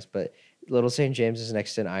podcast, but Little St. James is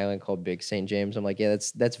next to an island called Big St. James. I'm like, yeah,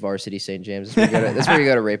 that's Varsity St. James. That's where you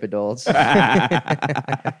go to rape adults.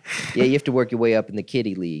 Yeah, you have to work your way up in the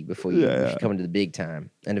kiddie league before you come into the big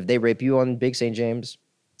time. And if they rape you on Big St. James,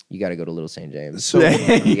 you got to go to Little St. James. So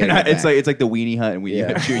it's like the Weenie Hut and Weenie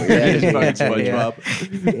Hut. You're SpongeBob.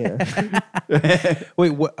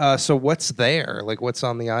 Wait, so what's there? Like, what's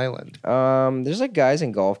on the island? There's like guys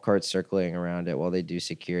in golf carts circling around it while they do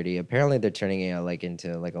security. Apparently, they're turning it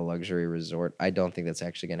into like a luxury resort. I don't think that's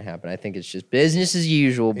actually going to happen. I think it's just business as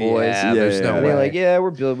usual, boys. Yeah, there's no way. They're like, yeah,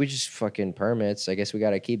 we just fucking permits. I guess we got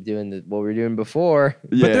to keep doing what we were doing before.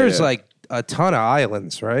 But there's like a ton of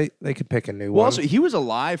islands, right? They could pick a new one. Well, also, he was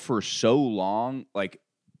alive for so long, like,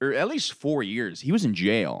 or at least 4 years. He was in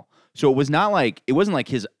jail. So it wasn't like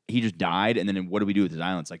he just died and then what do we do with his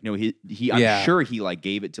islands? Like, no, I'm sure he like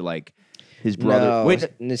gave it to like His brother. No,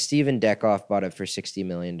 Wait, Steven Deckoff bought it for $60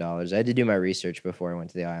 million. I had to do my research before I went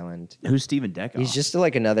to the island. who's Steven Deckoff? He's just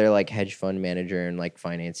like another like hedge fund manager and like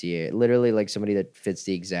financier. Literally like somebody that fits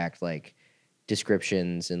the exact like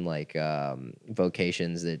descriptions and like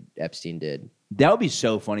vocations that Epstein did. That would be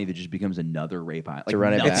so funny if it just becomes another rape island. Like To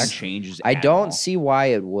run it nothing back? changes. I at don't all. see why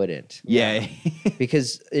it wouldn't. Yeah.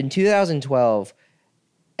 Because in 2012,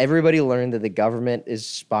 everybody learned that the government is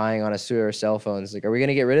spying on us through our cell phones. Like, are we going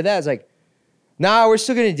to get rid of that? It's like, nah, we're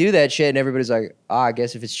still going to do that shit. And everybody's like, I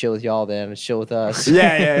guess if it's chill with y'all, then it's chill with us.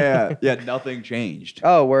 Yeah. Nothing changed.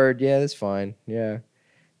 Oh, word. Yeah, that's fine. Yeah.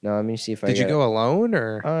 No, let me see if I Did you go alone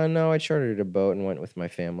or? No, I chartered a boat and went with my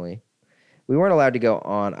family. We weren't allowed to go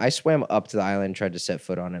on. I swam up to the island, tried to set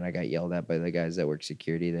foot on it, and I got yelled at by the guys that work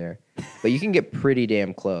security there. But you can get pretty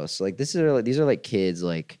damn close. Like these are like kids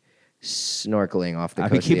like snorkeling off the I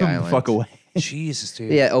coast could of keep the him the island. fuck away. Jesus,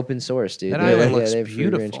 dude. Yeah, open source, dude. That Yeah, island yeah, looks they have free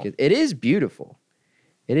range beautiful. kids. It is beautiful.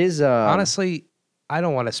 It is Honestly, I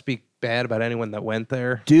don't want to speak bad about anyone that went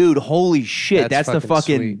there. Dude, holy shit. That's That's the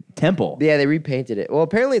fucking fucking temple. Yeah, they repainted it. Well,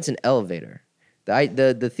 apparently it's an elevator.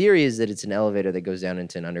 The theory is that it's an elevator that goes down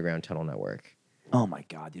into an underground tunnel network. Oh my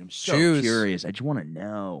God, dude. I'm so Jews. curious. I just want to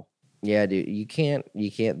know. Yeah, dude, you can't.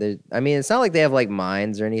 I mean, it's not like they have like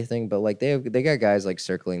mines or anything, but like they got guys like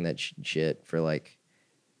circling that shit for like.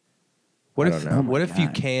 What I if? don't know. What Oh if my you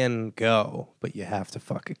God. can go, but you have to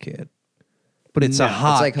fuck a kid? But it's No, a it's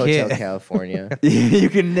hot It's like Hotel kid. California. You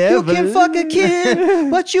can never. You can fuck a kid,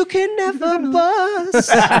 but you can never bust.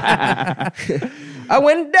 I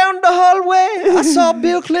went down the hallway. I saw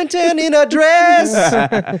Bill Clinton in a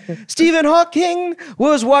dress. Stephen Hawking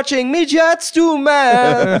was watching me just do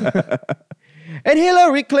math. And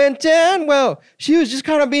Hillary Clinton, well, she was just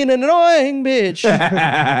kind of being an annoying bitch.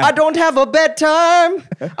 I don't have a bedtime.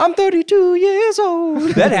 I'm 32 years old.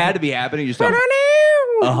 That had to be happening. Just a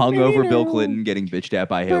hungover Bill Clinton getting bitched at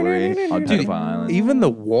by Hillary on Dude, Pedophile Island. even the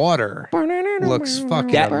water looks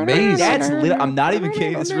fucking amazing. That's lit. I'm not even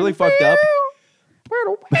kidding. It's really fucked up.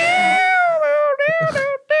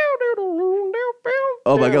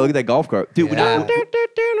 Oh my God, look at that golf cart. Dude,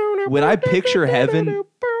 when I picture heaven,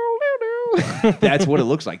 that's what it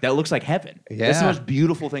looks like. That looks like heaven. That's the Yeah. most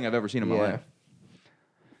beautiful thing I've ever seen in my Yeah. life.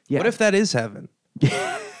 Yeah. What if that is heaven?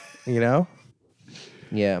 You know?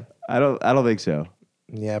 Yeah. I don't think so.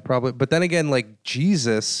 Yeah, probably. But then again, like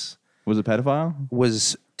Jesus Was it pedophile?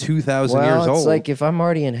 was 2,000 Well, years it's old. like if I'm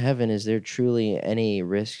already in heaven, is there truly any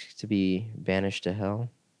risk to be banished to hell?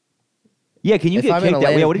 Yeah, can you If get I'm in a kicked out?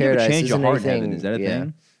 land Yeah, of what if you ever paradise, change your isn't heart in anything- heaven? Is that a yeah.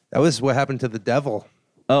 thing? that was what happened to the devil.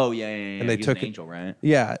 Oh yeah. And they He's took an it- angel, right?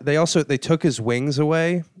 Yeah, they took his wings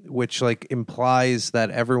away, which like implies that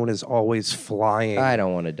everyone is always flying. I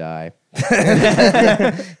don't want to die.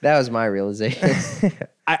 That was my realization.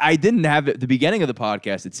 I didn't have it. The beginning of the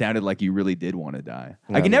podcast, it sounded like you really did want to die.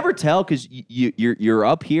 I can never tell because you're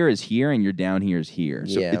up here is here and you're down here is here.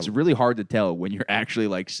 So Yeah. it's really hard to tell when you're actually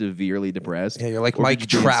like severely depressed. Yeah, you're like or if Mike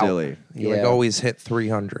just being Trout. silly. You like Yeah. always hit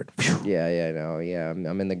 300. yeah, no, yeah.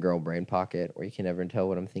 I'm in the girl brain pocket where you can never tell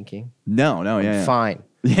what I'm thinking. No, yeah. Fine.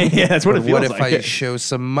 yeah, that's what it But feels what if like. I show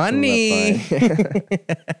some money?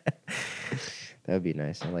 That'd be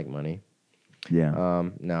nice. I like money. yeah.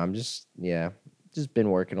 No, I'm just been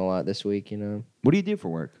working a lot this week. You know, What do you do for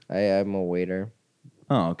work? I'm a waiter.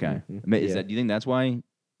 Oh, okay. Yeah. Do you think that's why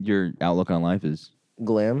your outlook on life is?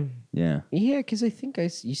 Glim. Yeah. Yeah, because I think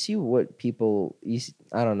you see what people.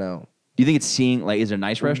 I don't know. Do you think it's seeing like is it a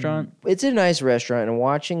nice restaurant? It's a nice restaurant, and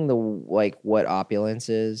watching the like what opulence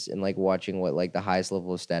is, and like watching what like the highest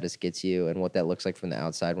level of status gets you, and what that looks like from the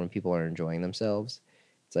outside when people are enjoying themselves.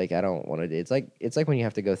 It's like I don't want to. It's like when you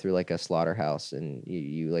have to go through like a slaughterhouse and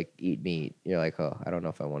you like eat meat. You're like, oh, I don't know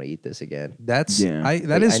if I want to eat this again. That's Yeah. that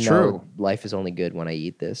Like, is I know true. Life is only good when I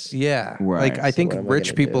eat this. Yeah. Right. Like I So think what am I rich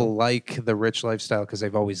gonna people do? like the rich lifestyle because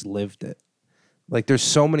they've always lived it. Like there's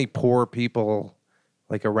so many poor people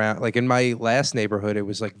like around like in my last neighborhood it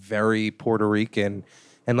was like very Puerto Rican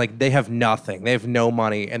and like they have nothing. They have no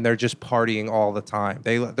money and they're just partying all the time.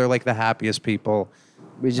 They're like the happiest people.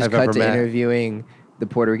 We just I've cut ever to met. interviewing the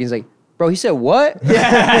Puerto Ricans. Like, bro, he said what? Nah,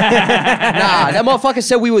 that motherfucker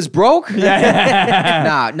said we was broke.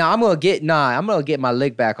 Nah, I'm gonna get my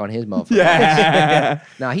leg back on his motherfucker.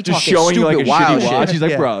 Nah, he Just talking showing you stupid like a wild shitty watch. shit. He's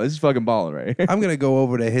like, Yeah. bro, this is fucking balling, right? I'm gonna go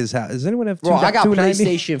over to his house. Does anyone have Bro, I got 290?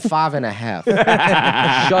 PlayStation 5.5.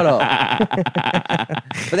 Shut up.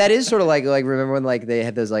 But that is sort of like remember when like they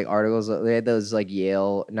had those like articles, they had those like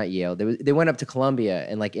not Yale. They went up to Columbia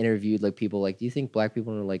and like interviewed like people like, do you think black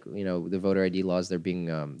people are like, you know, the voter ID laws they're being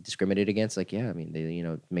discriminated against? Like, yeah, I mean, they, you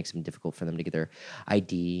know, it makes them difficult for them to get their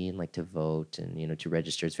ID and like to vote and, you know, to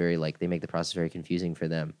register. It's very like they make the process very confusing for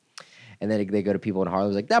them. And then they go to people in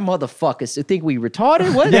Harlem, like, that motherfucker think we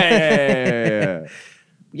retarded? What? Yeah.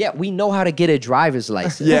 Yeah, we know how to get a driver's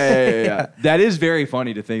license. Yeah. That is very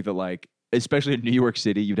funny to think that, like, especially in New York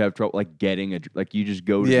City, you'd have trouble like getting like you just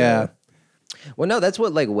go to Yeah. Well, no, that's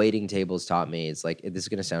what like waiting tables taught me. It's like, this is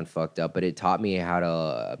gonna sound fucked up, but it taught me how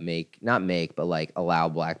to but like allow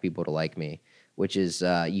black people to like me, which is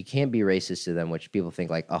you can't be racist to them, which people think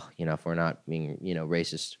like, oh, if we're not being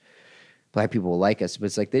racist, black people will like us. But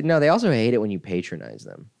it's like they also hate it when you patronize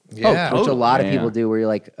them. Yeah. Which a lot of Yeah. people do, where you're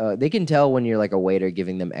like, they can tell when you're like a waiter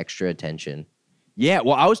giving them extra attention. Yeah,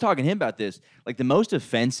 well, I was talking to him about this. Like, the most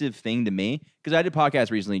offensive thing to me, because I did a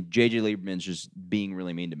podcast recently, JJ Lieberman's just being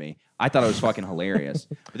really mean to me. I thought it was fucking hilarious.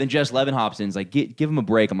 But then Jess Levin hops in, is like, give him a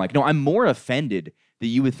break. I'm like, no, I'm more offended that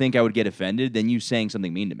you would think I would get offended than you saying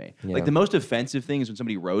something mean to me. Yeah. Like, the most offensive thing is when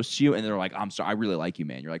somebody roasts you and they're like, I'm sorry, I really like you,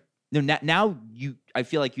 man. You're like, no, now I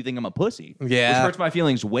feel like you think I'm a pussy. Yeah. Which hurts my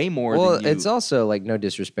feelings way more Well, than you. it's also like, no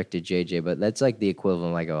disrespect to JJ, but that's like the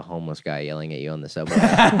equivalent of like a homeless guy yelling at you on the subway. You're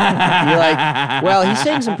like, well, he's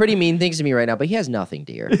saying some pretty mean things to me right now, but he has nothing,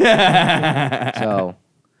 dear. So,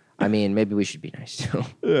 I mean, maybe we should be nice to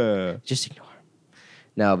him. Just ignore him.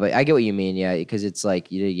 No, but I get what you mean, yeah, because it's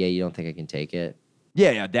like, you don't think I can take it.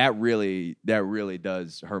 Yeah, that really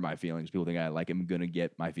does hurt my feelings. People think I am gonna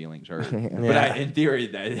get my feelings hurt, but in theory,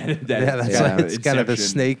 that's It's kind of a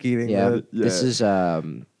snake eating. Yeah, this is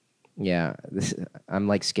I'm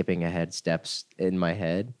like skipping ahead steps in my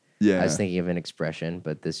head. Yeah, I was thinking of an expression,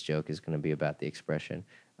 but this joke is going to be about the expression.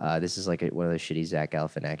 This is like one of those shitty Zach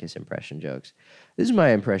Galifianakis impression jokes. This is my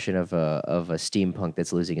impression of a steampunk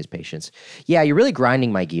that's losing his patience. Yeah, you're really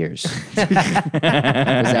grinding my gears. Is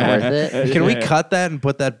that worth it? Can we cut that and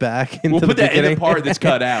put that back into We'll put the that in beginning? the part that's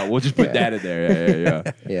cut out. We'll just put that in there.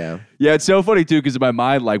 Yeah. Yeah. Yeah, it's so funny too because in my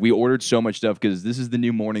mind, like we ordered so much stuff because this is the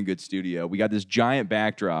new Morning Good studio. We got this giant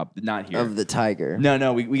backdrop, not here. Of the tiger.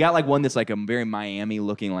 No, we got like one that's like a very Miami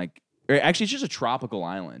looking actually it's just a tropical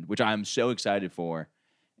island, which I'm so excited for.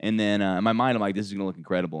 And then in my mind, I'm like, this is gonna look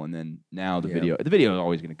incredible. And then now the video is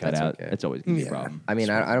always gonna cut That's out. okay. That's always gonna be a problem. I mean,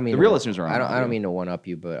 I don't mean The to- real listeners are on I don't audio. mean to one up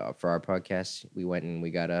you, but for our podcast, we went and we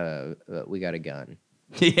got a gun.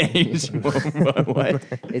 What?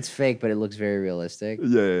 It's fake, but it looks very realistic.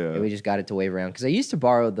 Yeah. And we just got it to wave around because I used to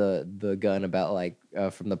borrow the gun about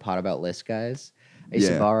from the Pot About List guys. I used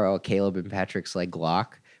to borrow Caleb and Patrick's like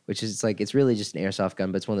Glock, which is it's really just an airsoft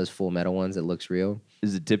gun, but it's one of those full metal ones that looks real.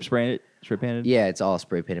 Is it spray painted? Yeah, it's all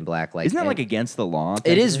spray painted black. Isn't that like against the law?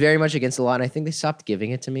 It is very much against the law, and I think they stopped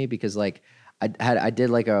giving it to me because I did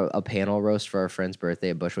like a panel roast for our friend's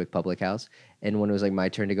birthday at Bushwick Public House, and when it was like my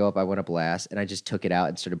turn to go up, I went up last, and I just took it out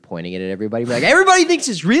and started pointing it at everybody, like everybody thinks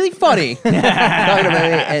it's really funny,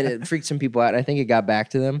 and it freaked some people out. And I think it got back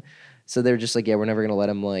to them, so they were just like, "Yeah, we're never gonna let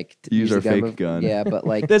him Use our the gun fake gun." Yeah, but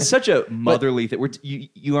That's such a motherly thing.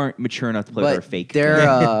 You aren't mature enough to play with our fake.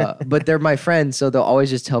 But they're my friends, so they'll always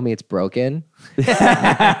just tell me it's broken.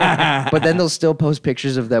 But then they'll still post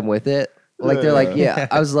pictures of them with it. Like they're like, yeah.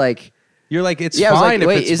 I was like, You're like, it's I was fine like, if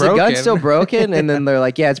wait, it's is broken. the gun still broken? And then they're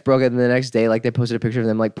like, yeah, it's broken. And the next day, like they posted a picture of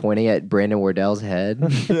them like pointing at Brandon Wardell's head.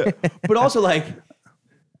 But also like,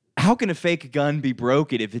 how can a fake gun be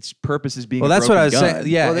broken if its purpose is being? Well, a that's what I was broken gun?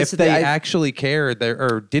 saying. Yeah, Well, if that's the they thing, actually cared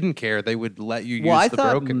or didn't care, they would let you Well, use I the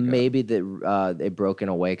thought broken gun. maybe that it broken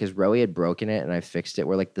away because Rowie had broken it and I fixed it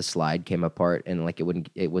where like the slide came apart and like it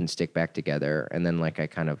wouldn't stick back together. And then like I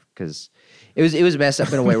kind of because it was messed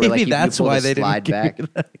up in a way where like Maybe you that's pull why the they didn't slide give back. you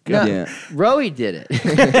that No, Yeah. Rowie did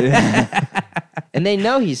it, and they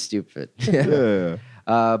know he's stupid.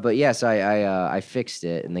 But yes, I fixed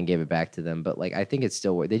it and then gave it back to them. But like I think it's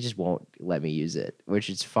still they just won't let me use it, which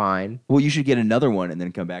is fine. Well, you should get another one and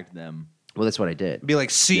then come back to them. Well, that's what I did. Be like,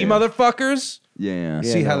 see, motherfuckers. Yeah.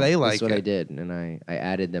 See how they like That's what it. I did, and I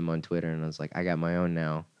added them on Twitter, and I was like, I got my own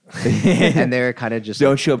now. And they're kind of just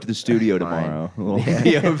Don't like, show up to the studio fine. tomorrow. A little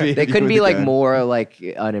POV they couldn't with be the like gun. more like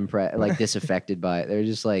unimpressed, like disaffected by it. They're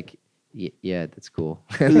just like, yeah, that's cool.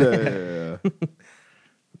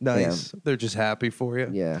 Nice. They're just happy for you.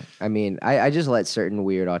 Yeah, I mean, I just let certain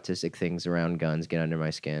weird autistic things around guns get under my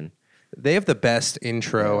skin. They have the best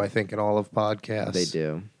intro, I think, in all of podcasts. They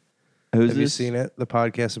do. Who's Have you this? seen it? The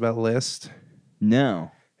podcast about List.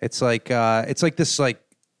 No. It's like this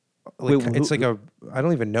Wait, it's like a I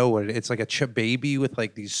don't even know what it's like a baby with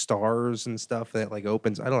like these stars and stuff that like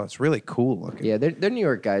opens. I don't know. It's really cool looking. Yeah, they're New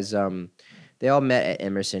York guys. They all met at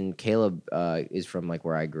Emerson. Caleb is from like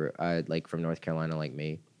where I grew, like from North Carolina, like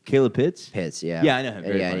me. Caleb Pitts? Pitts, yeah. Yeah, I know him.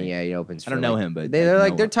 Very yeah, funny. yeah, he opens. I don't for, know like- him, but they're I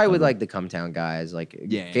like know they're tight with him. like the Come Town guys. Like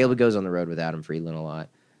Yeah. Caleb goes on the road with Adam Friedland a lot.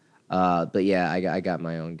 But yeah, I got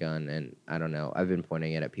my own gun, and I don't know. I've been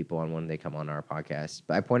pointing it at people on when they come on our podcast.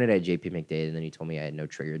 But I pointed at JP McDade, and then he told me I had no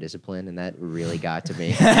trigger discipline, and that really got to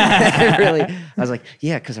me. I was like,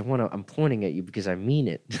 yeah, because I'm pointing at you because I mean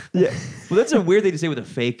it. Yeah. Well, that's a weird thing to say with a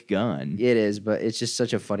fake gun. It is, but it's just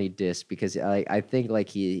such a funny diss because I think like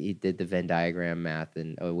he did the Venn diagram math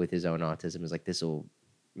and with his own autism is like this will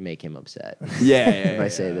make him upset. Yeah. if I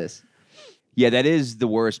say this. Yeah, that is the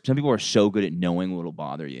worst. Some people are so good at knowing what'll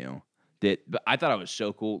bother you. But I thought it was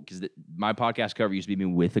so cool because my podcast cover used to be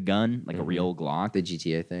me with a gun, like a real Glock. The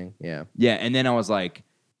GTA thing, yeah. Yeah, and then I was like,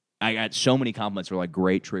 I got so many compliments for like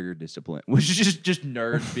great trigger discipline, which is just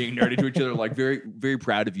nerds being nerdy to each other. Like very, very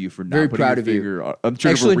proud of you for not Very putting proud your of you. finger on. I'm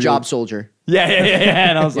sure Excellent job, soldier. Yeah.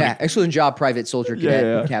 And I was Yeah, like, excellent job, private soldier, cadet,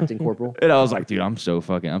 Yeah. captain, corporal. and I was like, dude, I'm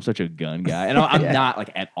such a gun guy, and I'm Yeah. not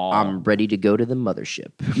like at all. I'm ready to go to the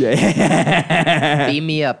mothership. yeah. Beam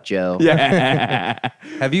me up, Joe. Yeah.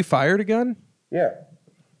 Have you fired a gun? Yeah.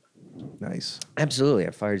 Nice. Absolutely.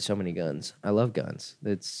 I've fired so many guns. I love guns.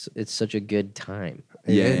 It's such a good time.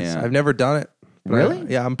 It Yeah, is. yeah. I've never done it. But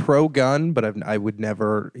Really? I'm pro gun, but I would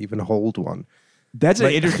never even hold one. That's an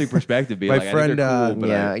My- interesting perspective. Being my like, I think they're friend, cool, but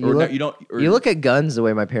yeah, you don't. You look at guns the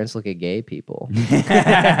way my parents look at gay people.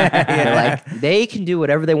 They're like, they can do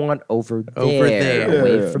whatever they want over there.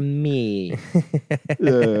 Away from me.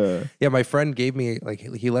 Yeah, my friend gave me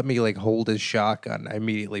he let me hold his shotgun. I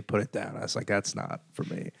immediately put it down. I was like, that's not for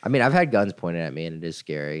me. I mean, I've had guns pointed at me, and it is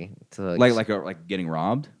scary. To like getting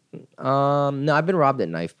robbed. no, I've been robbed at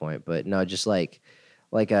knife point, but no, just like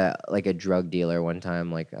a drug dealer one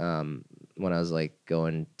time, when I was like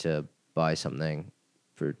going to buy something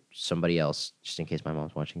for somebody else, just in case my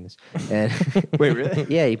mom's watching this. And Wait, really?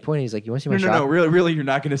 yeah, he pointed. He's like, "You want to see my No, shot?" really, you're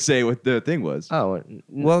not going to say what the thing was. Oh,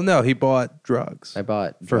 Well, no, he bought drugs I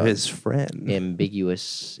bought for drugs. his friend.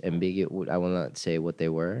 ambiguous. I will not say what they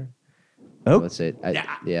were. Oh. Let's say,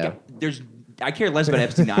 yeah. I care less about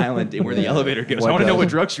Epstein Island and where the elevator goes. What I want to know does? what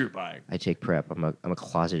drugs you're buying. I take prep. I'm a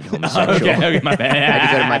closeted homosexual. Okay, my bad. I had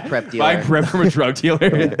to go to my prep dealer. Buying prep from a drug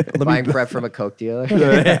dealer. Buying prep from a coke dealer. Got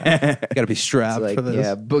to be It's strapped like, for this.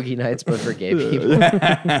 yeah, boogie nights, but for gay people.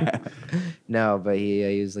 No, but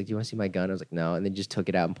he was like, "Do you want to see my gun?" I was like, "No," and then just took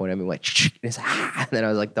it out and pointed at me like, and then I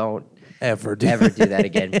was like, "Don't Ever do that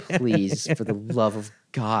again, please, for the love of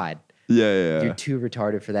God." Yeah. You're too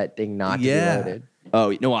retarded for that thing not Yeah. to be loaded.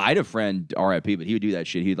 Oh no, I had a friend, RIP, but he would do that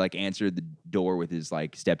shit. He'd like answer the door with his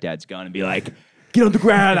like stepdad's gun and be like, "Get on the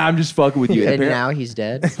ground, I'm just fucking with you." And now he's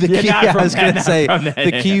dead. The Yeah, key, not I from was that, going to not say from that,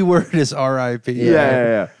 the yeah. key word is R.I.P.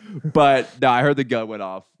 Yeah. But no, I heard the gun went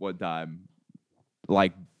off one time,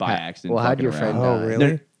 like by accident. well, how'd fucking your friend around. die? Oh,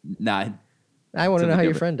 really? Nah. I want to know Something how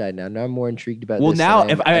your different. friend died now. Now I'm more intrigued about Well, this. now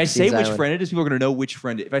than if I say Epstein's which Island. friend it is, people are gonna know which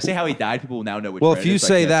friend. If I say how he died, people will now know which. Well, friend if you it is, so I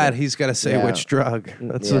say can't that, he's got to say Yeah. which drug.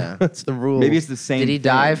 That's Yeah. that's the rule. maybe it's the same. Did he thing.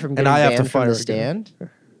 die from getting I have to banned from fire the again. stand?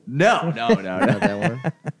 No. Not that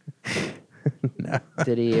one.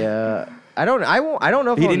 Did he? I don't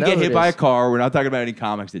know if He I'll didn't know get who hit it by a is. car. We're not talking about any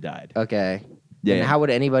comics that died. Okay. Yeah, And yeah. how would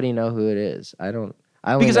anybody know who it is? I only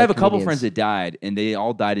Because know I have a couple comedians. friends that died, and they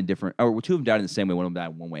all died in different. Or two of them died in the same way. One of them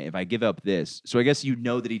died one way. If I give up this, so I guess you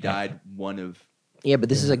know that he died one of. Yeah, but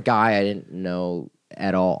this is a guy I didn't know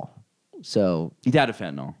at all. So He died of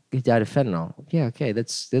fentanyl. he died of fentanyl. Yeah. Okay.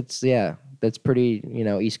 That's pretty.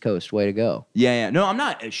 East Coast way to go. Yeah. No, I'm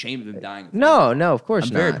not ashamed of him dying. Of No, of course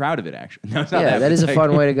I'm not. very proud of it. Actually, no, it's not Yeah, that but is it's a like-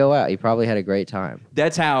 fun way to go out. He probably had a great time.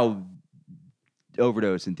 That's how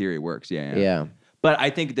overdose in theory works. Yeah. Yeah. But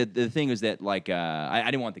I think that the thing is that like I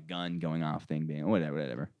didn't want the gun going off thing being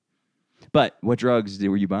whatever. But what drugs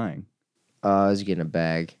were you buying? I was getting a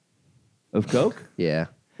bag. Of coke? Yeah.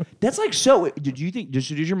 That's like so. Did you think? Did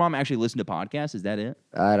your mom actually listen to podcasts? Is that it?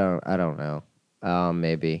 I don't know.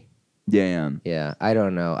 Maybe. Yeah. Yeah. I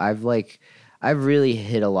don't know. I've really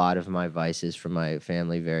hid a lot of my vices from my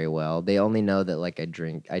family very well. They only know that like I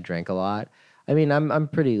drank a lot. I mean, I'm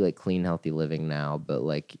pretty like clean, healthy living now, but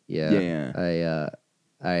like Yeah.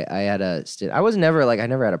 I had a I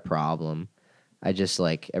never had a problem. I just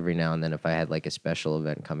like every now and then if I had like a special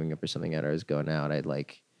event coming up or something that I was going out, would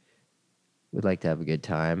like to have a good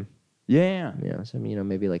time. Yeah. Yeah. So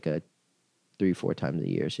maybe like a 3-4 times a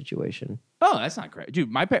year situation. Oh, that's not great, dude.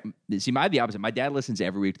 I had the opposite. My dad listens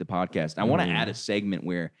every week to the podcast. I want to add a segment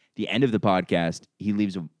where the end of the podcast,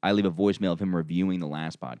 I leave a voicemail of him reviewing the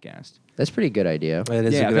last podcast. That's a pretty good idea. It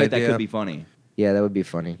is Yeah, a I good feel like idea. that could be funny. Yeah, that would be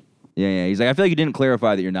funny. Yeah. He's like, I feel like you didn't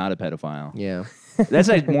clarify that you're not a pedophile. Yeah. That's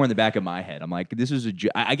like more in the back of my head. I'm like, this is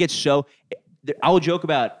I get so. I'll joke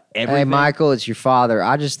about everything. Hey, Michael, it's your father.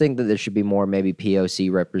 I just think that there should be more maybe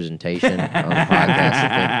POC representation on the podcast.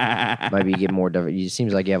 I think maybe you get more. It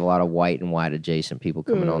seems like you have a lot of white and white adjacent people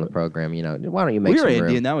coming on the program. You know, why don't you make we were some room?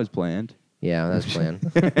 Indian. That was planned. Yeah, that's planned.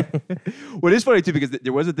 What is funny too, because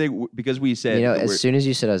there was a thing because we said You know, that as soon as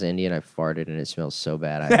you said I was Indian, I farted and it smells so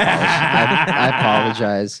bad. I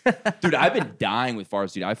apologize. dude, I've been dying with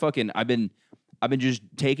farts, dude. I've been just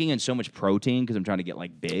taking in so much protein because I'm trying to get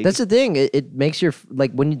like big. That's the thing. It makes your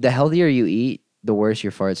the healthier you eat, the worse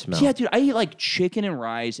your farts smell. Yeah, dude, I eat like chicken and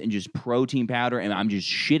rice and just protein powder, and I'm just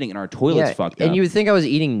shitting, and our toilet's fucked up. And you would think I was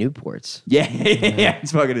eating Newports. yeah,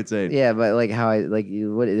 it's fucking insane. Yeah, but like how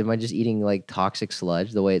what am I just eating like toxic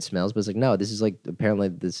sludge the way it smells? But it's like no, this is like apparently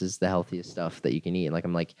this is the healthiest stuff that you can eat. And like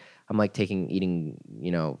I'm eating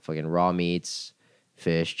fucking raw meats,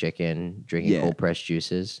 fish, chicken, drinking cold pressed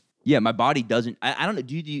juices. Yeah, my body doesn't. I don't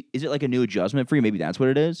know. Is it like a new adjustment for you? Maybe that's what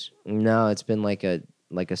it is. No, it's been like a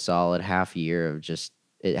solid half year of just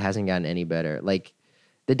it hasn't gotten any better. Like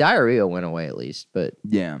the diarrhea went away at least, but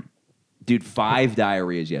Yeah, dude, 5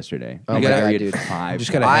 diarrheas yesterday. Oh I my God, diarrheaed dude. 5.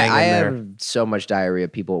 Just gotta hang I in there. have so much diarrhea.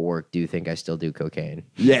 People at work do think I still do cocaine.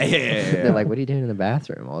 Yeah. They're like, "What are you doing in the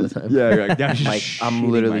bathroom all the time?" Yeah, you're like, "I'm just like I'm shitting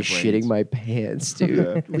literally my shitting brains." my pants,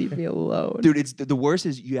 dude. Leave me alone, Dude, it's the worst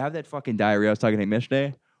is you have that fucking diarrhea I was talking to him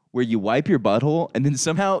yesterday where you wipe your butthole and then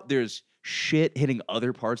somehow there's shit hitting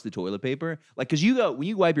other parts of the toilet paper. Like, cause when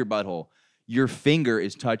you wipe your butthole, your finger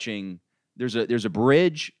is touching, there's a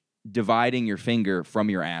bridge dividing your finger from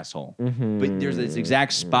your asshole. But there's this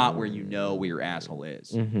exact spot where you know where your asshole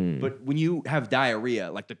is. But when you have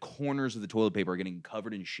diarrhea, like the corners of the toilet paper are getting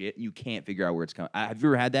covered in shit and you can't figure out where it's coming. Have you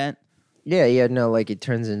ever had that? Yeah, no, like it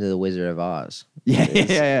turns into the Wizard of Oz.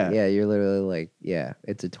 Yeah. Yeah, you're literally like, yeah,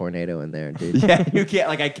 it's a tornado in there, dude. Yeah, you can't,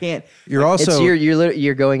 like, I can't. You're also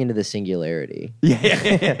You're going into the singularity.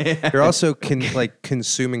 Yeah. you're also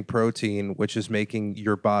consuming protein, which is making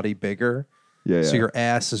your body bigger. Yeah. So your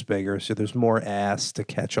ass is bigger, so there's more ass to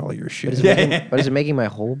catch all your shit. But is it making my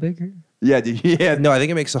hole bigger? Yeah, dude. Yeah. No, I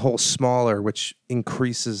think it makes the hole smaller, which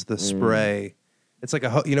increases the spray. It's like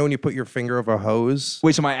when you put your finger over a hose.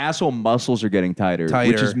 Wait, so my asshole muscles are getting tighter,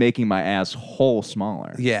 which is making my asshole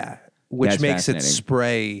smaller. Yeah, which That's makes it fascinating.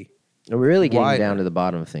 spray. We're really getting Wider. down to the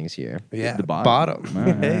bottom of things here. Yeah, The bottom.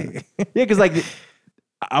 Hey. Yeah, because like,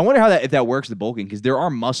 I wonder if that works, the bulking, because there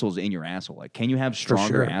are muscles in your asshole. Like, can you have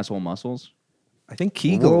stronger sure. asshole muscles? I think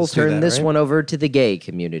Kegels We'll do turn that, this right? one over to the gay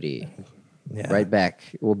community. Yeah. Right back.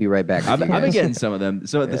 We'll be right back. I've with you been guys. getting some of them.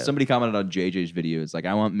 So somebody commented on JJ's video. It's like,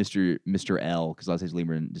 I want Mr. L, because Leslie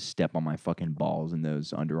Lieberman to step on my fucking balls in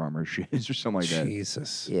those Under Armour shits or something like that.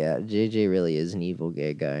 Jesus. Yeah, JJ really is an evil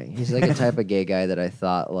gay guy. He's like a type of gay guy that I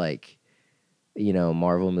thought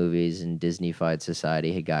Marvel movies and Disney-fied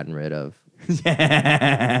society had gotten rid of. Like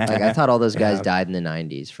I thought all those guys died in the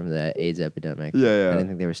 90s from the AIDS epidemic. Yeah. I didn't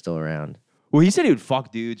think they were still around. Well, he said he would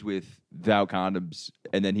fuck dudes without condoms,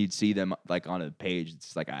 and then he'd see them like on a page.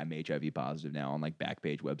 It's like, I'm HIV positive now on like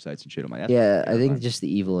Backpage websites and shit. I'm like, that's Yeah, I terrifying. think just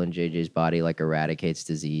the evil in JJ's body like eradicates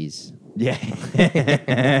disease. Yeah.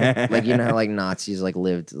 Like you know how like Nazis like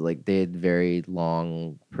lived like they had very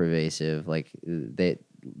long pervasive like they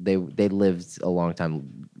lived a long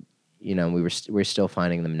time. You know, we're still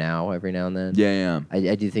finding them now every now and then. Yeah.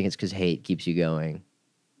 I do think it's because hate keeps you going.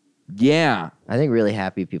 Yeah. I think really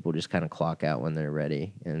happy people just kind of clock out when they're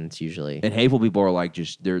ready, and it's usually And hateful people are like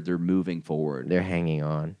just they're moving forward. they're hanging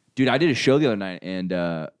on. Dude, I did a show the other night, and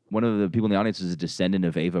one of the people in the audience is a descendant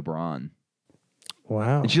of Ava Braun.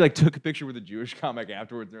 Wow. And she like took a picture with a Jewish comic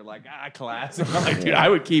afterwards. And they're like, classic. I'm like, dude, I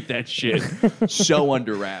would keep that shit so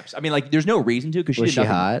under wraps. I mean, like, there's no reason to because she Was did she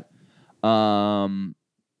nothing. hot?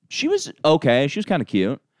 She was okay. She was kind of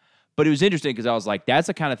cute. But it was interesting because I was like, that's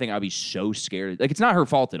the kind of thing I'd be so scared. Like, it's not her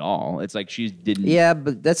fault at all. It's like she didn't. Yeah,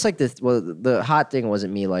 but that's like the hot thing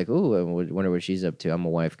wasn't me like, ooh, I wonder what she's up to. I'm a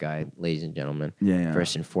wife guy, ladies and gentlemen. Yeah.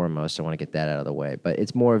 First and foremost, I want to get that out of the way. But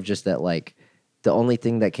it's more of just that like the only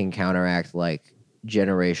thing that can counteract like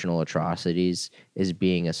generational atrocities is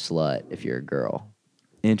being a slut if you're a girl.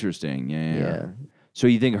 Interesting. Yeah. Yeah. So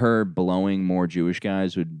you think her blowing more Jewish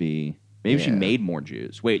guys would be. Maybe she Yeah. made more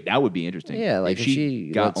Jews. Wait, that would be interesting. Yeah, like if if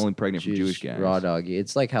she got lets only pregnant from Jews Jewish guys. raw doggy.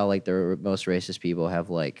 It's like how like the most racist people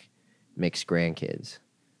have like mixed grandkids.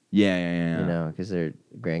 Yeah. You know, because their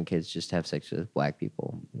grandkids just have sex with black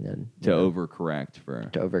people and To overcorrect for.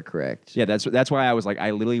 to overcorrect. Yeah, that's why I was like,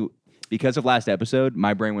 I literally, because of last episode,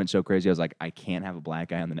 my brain went so crazy. I was like, I can't have a black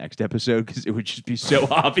guy on the next episode because it would just be so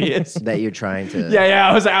obvious. That you're trying to.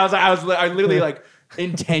 Yeah. I literally like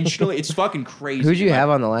intentionally. It's fucking crazy. Who'd you Like, have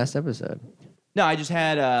on the last episode? No, I just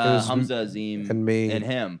had was Hamza Azim and me. and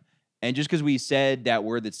him. And just because we said that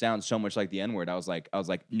word that sounds so much like the N word, I was like,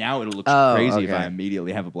 now it'll look Oh, crazy if okay. I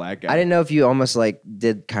immediately have a black guy. I didn't know if you almost like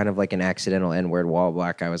did kind of like an accidental N-word while a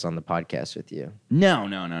black guy was on the podcast with you. No.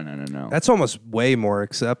 That's almost way more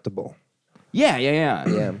acceptable. Yeah.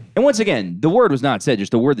 Yeah. And once again, the word was not said,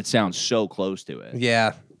 just a word that sounds so close to it.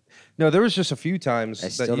 Yeah. No, there was just a few times I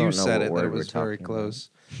that still you don't know said what it that word it we're was very talking close.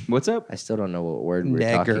 What's up? I still don't know what word we're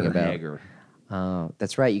Nagger. talking about. Nagger. Oh,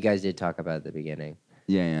 that's right. You guys did talk about it at the beginning.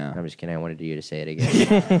 Yeah. I'm just kidding. I wanted you to say it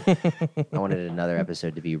again. I wanted another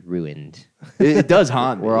episode to be ruined. It does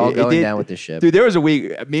haunt me. We're all It going did- down with the ship. Dude, there was a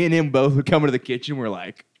week, me and him both would come into the kitchen. We're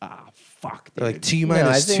like, fuck, dude. They're like T No, I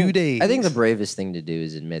minus think- 2 days. I think the bravest thing to do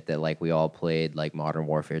is admit that like we all played like Modern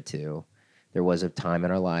Warfare 2. There was a time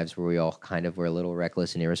in our lives where we all kind of were a little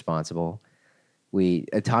reckless and irresponsible.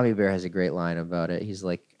 Tommy Bear has a great line about it. He's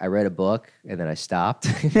like, I read a book and then I stopped.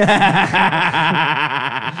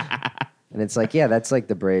 And it's like, yeah, that's like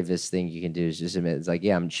the bravest thing you can do is just admit it's like,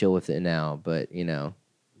 yeah, I'm chill with it now, but you know,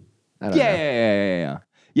 I don't know. Yeah.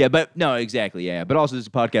 Yeah, but no, exactly. Yeah. But also, this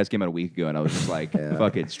podcast came out a week ago, and I was just like,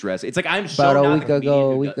 fucking stressed. It's like, I'm so About not a the week ago, comedian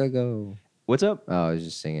a who week does- ago. What's up? Oh, I was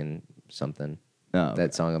just singing something. Oh,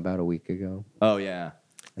 That song about a week ago. oh yeah.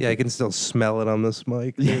 Yeah, I can still smell it on this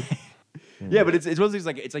mic. dude. Yeah, but it's one of those things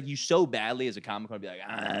like it's like you so badly as a comic would be like,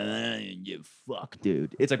 you fuck,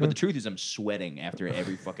 dude. It's like, but the truth is, I'm sweating after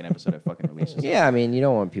every fucking episode I fucking release. Yeah, I mean, you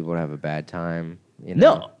don't want people to have a bad time. You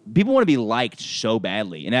know? No, people want to be liked so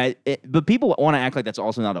badly, and but people want to act like that's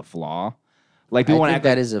also not a flaw. Like I people want to think act that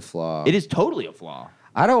like is a flaw. it is totally a flaw.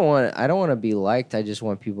 I don't want to be liked. I just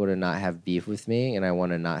want people to not have beef with me, and I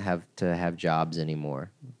want to not have to have jobs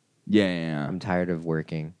anymore. Yeah. I'm tired of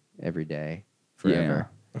working every day forever.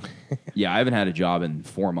 Yeah, I haven't had a job in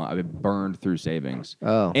 4 months. I've been burned through savings.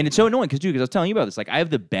 Oh, And it's so annoying because I was telling you about this. Like, I have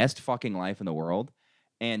the best fucking life in the world.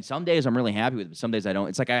 And some days I'm really happy with it, but some days I don't.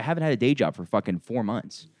 It's like I haven't had a day job for fucking 4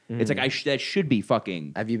 months. It's like that should be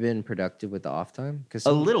fucking have you been productive with the off time? Because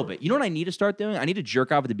a little bit. You know what I need to start doing? I need to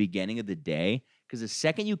jerk off at the beginning of the day because the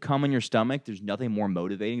second you come on your stomach, there's nothing more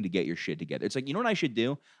motivating to get your shit together. It's like, you know what I should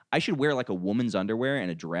do? I should wear like a woman's underwear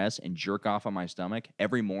and a dress and jerk off on my stomach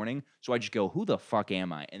every morning. So I just go, who the fuck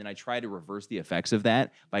am I? And then I try to reverse the effects of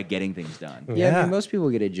that by getting things done. yeah, I Yeah. mean, most people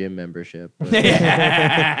get a gym membership. but-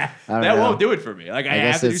 That don't know. won't do it for me. Like I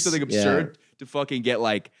guess have to do it's- something yeah. absurd to fucking get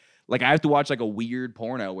like I have to watch like a weird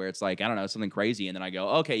porno where it's like, I don't know, something crazy, and then I go,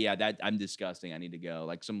 okay, yeah, that I'm disgusting. I need to go.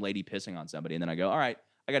 Like some lady pissing on somebody, and then I go, all right,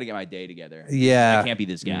 I got to get my day together. Yeah. I can't be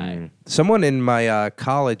this guy. Someone in my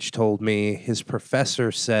college told me his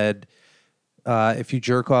professor said if you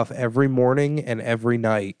jerk off every morning and every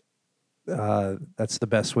night, that's the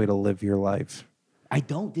best way to live your life. I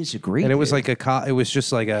don't disagree. And it was dude. like it was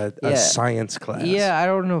just like a Yeah. science class. Yeah, I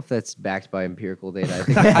don't know if that's backed by empirical data. I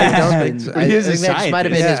think, I don't think it's so. been- I He is a think that just might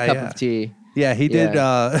have been his scientist. cup Yeah, of tea. Yeah, he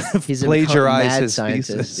did He's a plagiarize mad his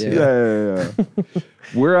scientist, thesis. yeah.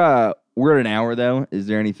 Yeah. We're at an hour though. Is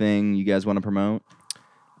there anything you guys want to promote?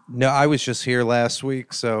 No, I was just here last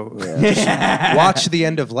week, so just watch the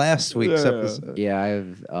end of last week's episode. Yeah, I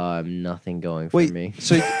have nothing going for Wait, me.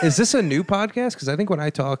 so is this a new podcast? Because I think when I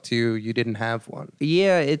talked to you, you didn't have one.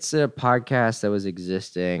 Yeah, it's a podcast that was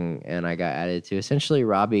existing and I got added to. Essentially,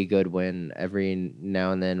 Robbie Goodwin, every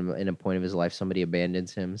now and then in a point of his life, somebody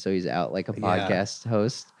abandons him. So he's out like a Yeah. podcast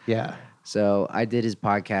host. Yeah. So I did his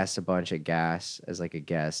podcast a bunch at Gas as like a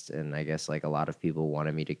guest. And I guess like a lot of people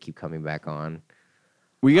wanted me to keep coming back on.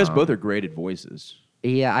 Well, you guys both are great at voices.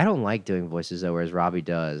 Yeah, I don't like doing voices though, whereas Robbie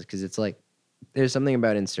does. Because it's like, there's something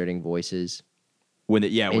about inserting voices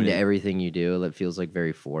into everything you do that feels like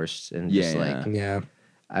very forced. And just like, Yeah.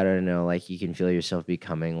 I don't know, like you can feel yourself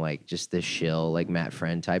becoming like just this shill, like Matt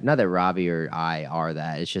Friend type. Not that Robbie or I are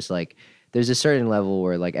that. It's just like there's a certain level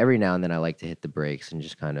where like every now and then I like to hit the brakes and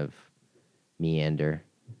just kind of meander.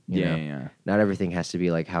 You know? Yeah. Not everything has to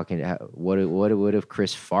be like what if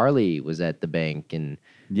Chris Farley was at the bank and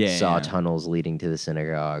saw tunnels leading to the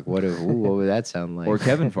synagogue? What would that sound like? Or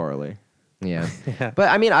Kevin Farley. Yeah. But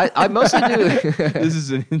I mean, I mostly do. This is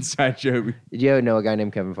an inside joke. Did you know a guy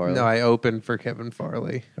named Kevin Farley? No, I opened for Kevin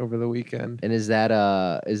Farley over the weekend. And is that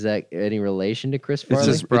any relation to Chris It's Farley?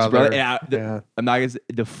 his brother. Yeah, Yeah. I'm not gonna say,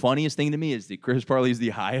 the funniest thing to me is that Chris Farley is the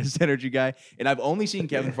highest energy guy, and I've only seen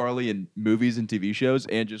Kevin Farley in movies and TV shows,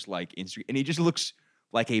 and just like Instagram, and he just looks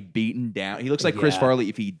like a beaten down. He looks like Chris Yeah. Farley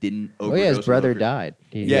if he didn't. Oh yeah, his overdose brother with died.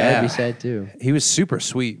 Yeah, Yeah. that'd be sad too. He was super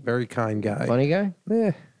sweet, very kind guy. Funny guy.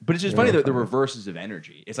 Eh. But it's just funny the reverses of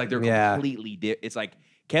energy. It's like they're Yeah. completely. It's like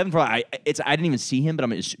Kevin Farley. I didn't even see him, but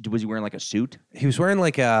was he wearing like a suit? He was wearing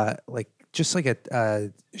like a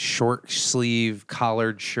short sleeve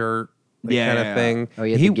collared shirt kind of thing. Oh,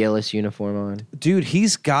 he had the Gillis uniform on. Dude,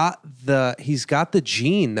 he's got the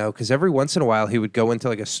gene though, because every once in a while he would go into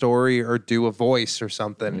like a story or do a voice or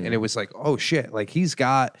something, and it was like, oh shit, like he's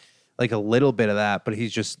got like a little bit of that, but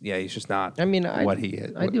he's just not. I mean, what he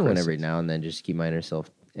is. I what do Chris one every is. now and then just to keep myself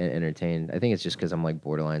entertained. I think it's just because I'm like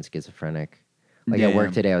borderline schizophrenic. Like at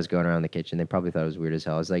work today, I was going around the kitchen. They probably thought it was weird as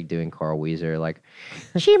hell. I was like doing Carl Weezer, like,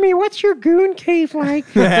 Jimmy, what's your goon cave like?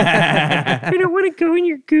 I don't want to go in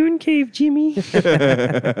your goon cave, Jimmy.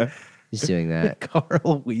 Just doing that.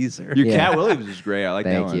 Carl Weezer. Your Yeah. Cat Williams is great. I like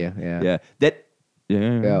that Thank one. you. Yeah. Yeah. That.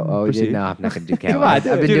 Yeah. Oh, Proceed. no, I'm not gonna do cat. Come on, I've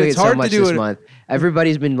been dude, doing it's it so hard to much do this it. month.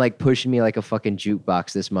 Everybody's been like pushing me like a fucking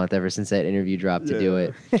jukebox this month ever since that interview dropped to do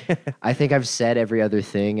it. I think I've said every other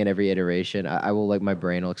thing in every iteration. I will like my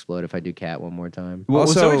brain will explode if I do cat one more time. Well,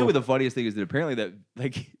 Also- so the funniest thing is that apparently that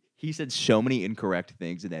like he said so many incorrect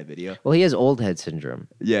things in that video. Well, he has old head syndrome,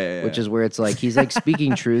 Yeah. which is where it's like he's like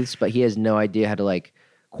speaking truths, but he has no idea how to like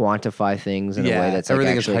quantify things in a way that's like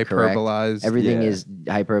everything is actually correct. hyperbolized. Everything Yeah. is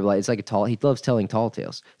hyperbole. It's like he loves telling tall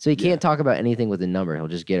tales. So he can't talk about anything with a number. He'll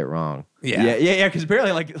just get it wrong. Yeah. Because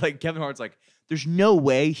apparently, like Kevin Hart's like, there's no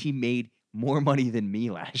way he made more money than me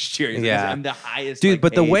last year. He's like, Yeah. I'm the highest, Dude, like,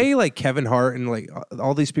 but the paid. way like Kevin Hart and like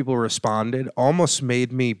all these people responded almost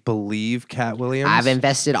made me believe Cat Williams. I've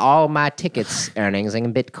invested all my tickets earnings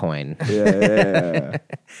in Bitcoin. Yeah.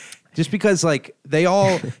 just because like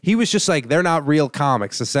he was just like, they're not real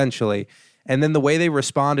comics essentially. And then the way they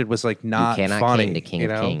responded was like not you cannot funny. king the king you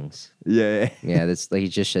of know? kings. Yeah. Yeah, that's like he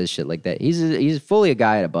just says shit like that. He's fully a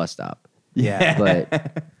guy at a bus stop. Yeah.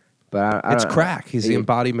 But I It's don't- crack. He's the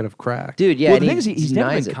embodiment of crack. dude. Yeah, Well, and the thing is, he's never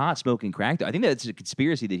denies been it. caught smoking crack. Though I think that's a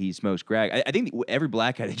conspiracy that he smokes crack. I think every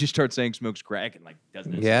black guy they just starts saying smokes crack and like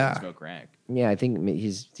doesn't necessarily smoke crack. Yeah, I think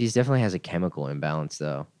he's definitely has a chemical imbalance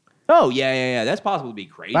though. Oh yeah. That's possible to be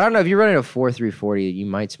crazy. But I don't know if you're running a 4.340, you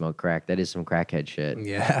might smoke crack. That is some crackhead shit.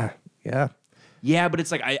 Yeah. Yeah, but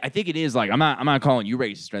it's like I think it is like I'm not calling you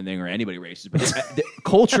racist or anything or anybody racist, but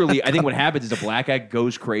culturally, I think what happens is a black guy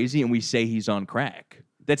goes crazy and we say he's on crack.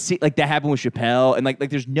 That's like that happened with Chappelle, and like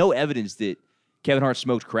there's no evidence that Kevin Hart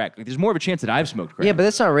smoked crack. Like there's more of a chance that I've smoked crack. Yeah, but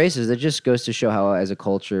that's not racist. That just goes to show how, as a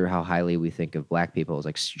culture, how highly we think of black people. It's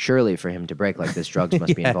like surely for him to break like this, drugs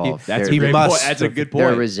must be involved. that's They're- a great must point. That's a good They're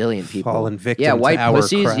point. resilient people. Fallen victim yeah, to white our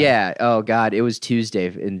pussies. crack. Yeah. Oh God, it was Tuesday,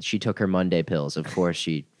 and she took her Monday pills. Of course,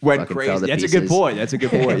 she Went fucking crazy. fell to That's pieces. a good point. That's a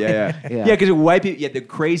good point. Yeah. Yeah. Yeah, because white people, the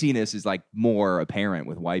craziness is like more apparent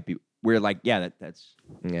with white people. We're like, that's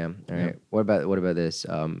Yeah. All right. What about this?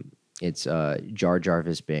 It's Jar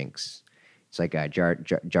Jarvis Binks. It's like Jar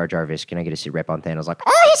Jarvis. Can I get a sit rep on Thanos? Like,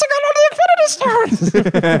 oh, he's got all the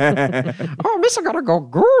Infinity Stones. Oh, Missa gotta go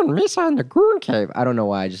goon. Missa in the goon cave. I don't know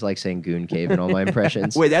why. I just like saying goon cave in all my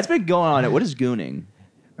impressions. Wait, that's been going on. What is gooning?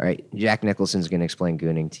 All right, Jack Nicholson's gonna explain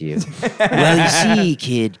gooning to you. Well, you see,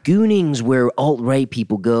 kid, gooning's where alt-right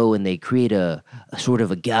people go and they create a sort of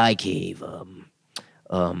a guy cave.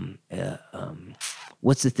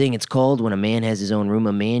 What's the thing it's called when a man has his own room?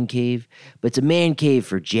 A man cave? But it's a man cave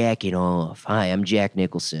for jacking off. Hi, I'm Jack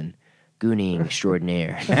Nicholson, gooning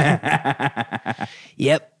extraordinaire.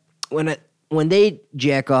 Yep. When they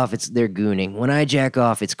jack off, they're gooning. When I jack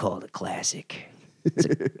off, it's called a classic.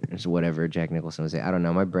 It's whatever Jack Nicholson would say. I don't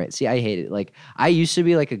know. My brain. See, I hate it. Like, I used to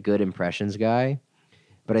be like a good impressions guy,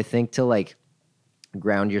 but I think to like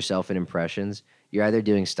ground yourself in impressions, you're either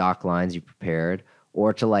doing stock lines you prepared,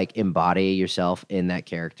 or to like embody yourself in that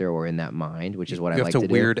character or in that mind, which is what I You like have to to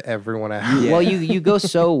do. weird everyone out. Well, you go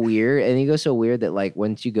so weird, and you go so weird that like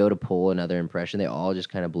once you go to pull another impression, they all just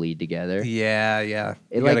kind of bleed together. Yeah. It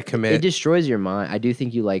You like gotta commit. it destroys your mind. I do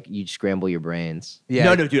think you scramble your brains. yeah.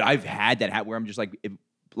 No, dude, I've had that where I'm just like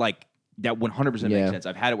that 100% Yeah. makes sense.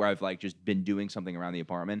 I've had it where I've like just been doing something around the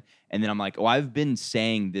apartment, and then I'm like, oh, I've been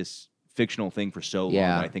saying this fictional thing for so long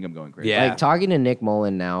Yeah. that I think I'm going crazy. Yeah. Like talking to Nick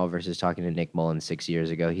Mullen now versus talking to Nick Mullen 6 years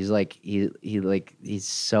ago, he's like he's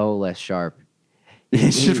so less sharp.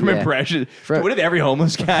 It's just from Yeah. impressions. From- What if every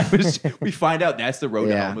homeless guy was? We find out that's the road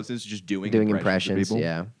to Yeah. homelessness, just doing Doing impressions. impressions, of people.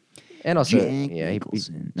 yeah. And also, Jack yeah,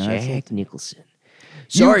 Nicholson. No, that's Jack Nicholson.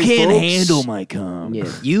 You Sorry, can't folks. handle my cum.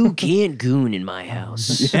 Yeah, you can't goon in my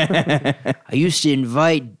house. I used to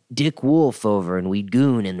invite Dick Wolf over, and we'd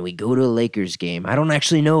goon, and we'd go to a Lakers game. I don't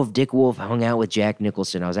actually know if Dick Wolf hung out with Jack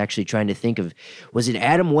Nicholson. I was actually trying to think of, was it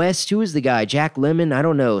Adam West? Who was the guy? Jack Lemmon? I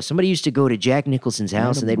don't know. Somebody used to go to Jack Nicholson's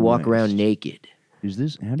house, and they'd Adam walk around West. naked. Is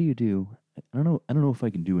this? How do you do? I don't know if I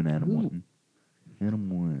can do an Adam one. Adam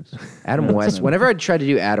West. Adam West. Whenever I try to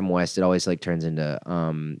do Adam West, it always like turns into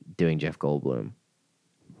doing Jeff Goldblum.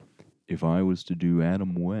 If I was to do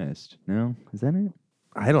Adam West, no, is that it?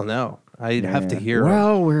 I don't know. I'd have to hear. 'em.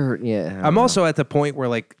 Well, we're yeah. I'm also at the point where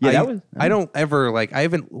like Yeah, I, that was- I don't ever like I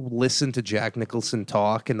haven't listened to Jack Nicholson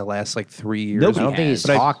talk in the last like 3 years. Nobody I don't think he's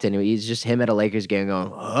But I- talked anyway. He's just him at a Lakers game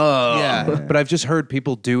going, oh. Yeah, but I've just heard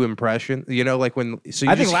people do impression. You know, like when so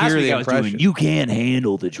you I think just last hear week the I was impression. doing. You can't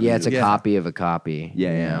handle the truth. Yeah, it's a Yeah. copy of a copy.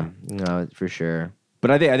 Yeah. No, for sure. But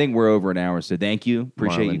I think we're over an hour. So thank you.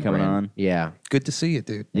 Appreciate you Marlon coming Brando. on. Yeah. Good to see you,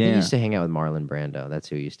 dude. He Yeah. used to hang out with Marlon Brando. That's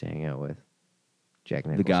who he used to hang out with. Jack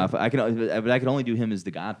Nicholson. The Godfather. But I can only do him as the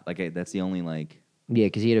God. That's the only like. Yeah,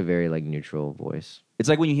 because he had a very like neutral voice. It's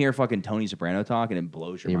like when you hear fucking Tony Soprano talk and it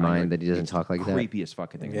blows your Your mind. mind Like, that he doesn't it's talk like the that? creepiest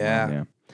fucking thing. in the Yeah. world, yeah.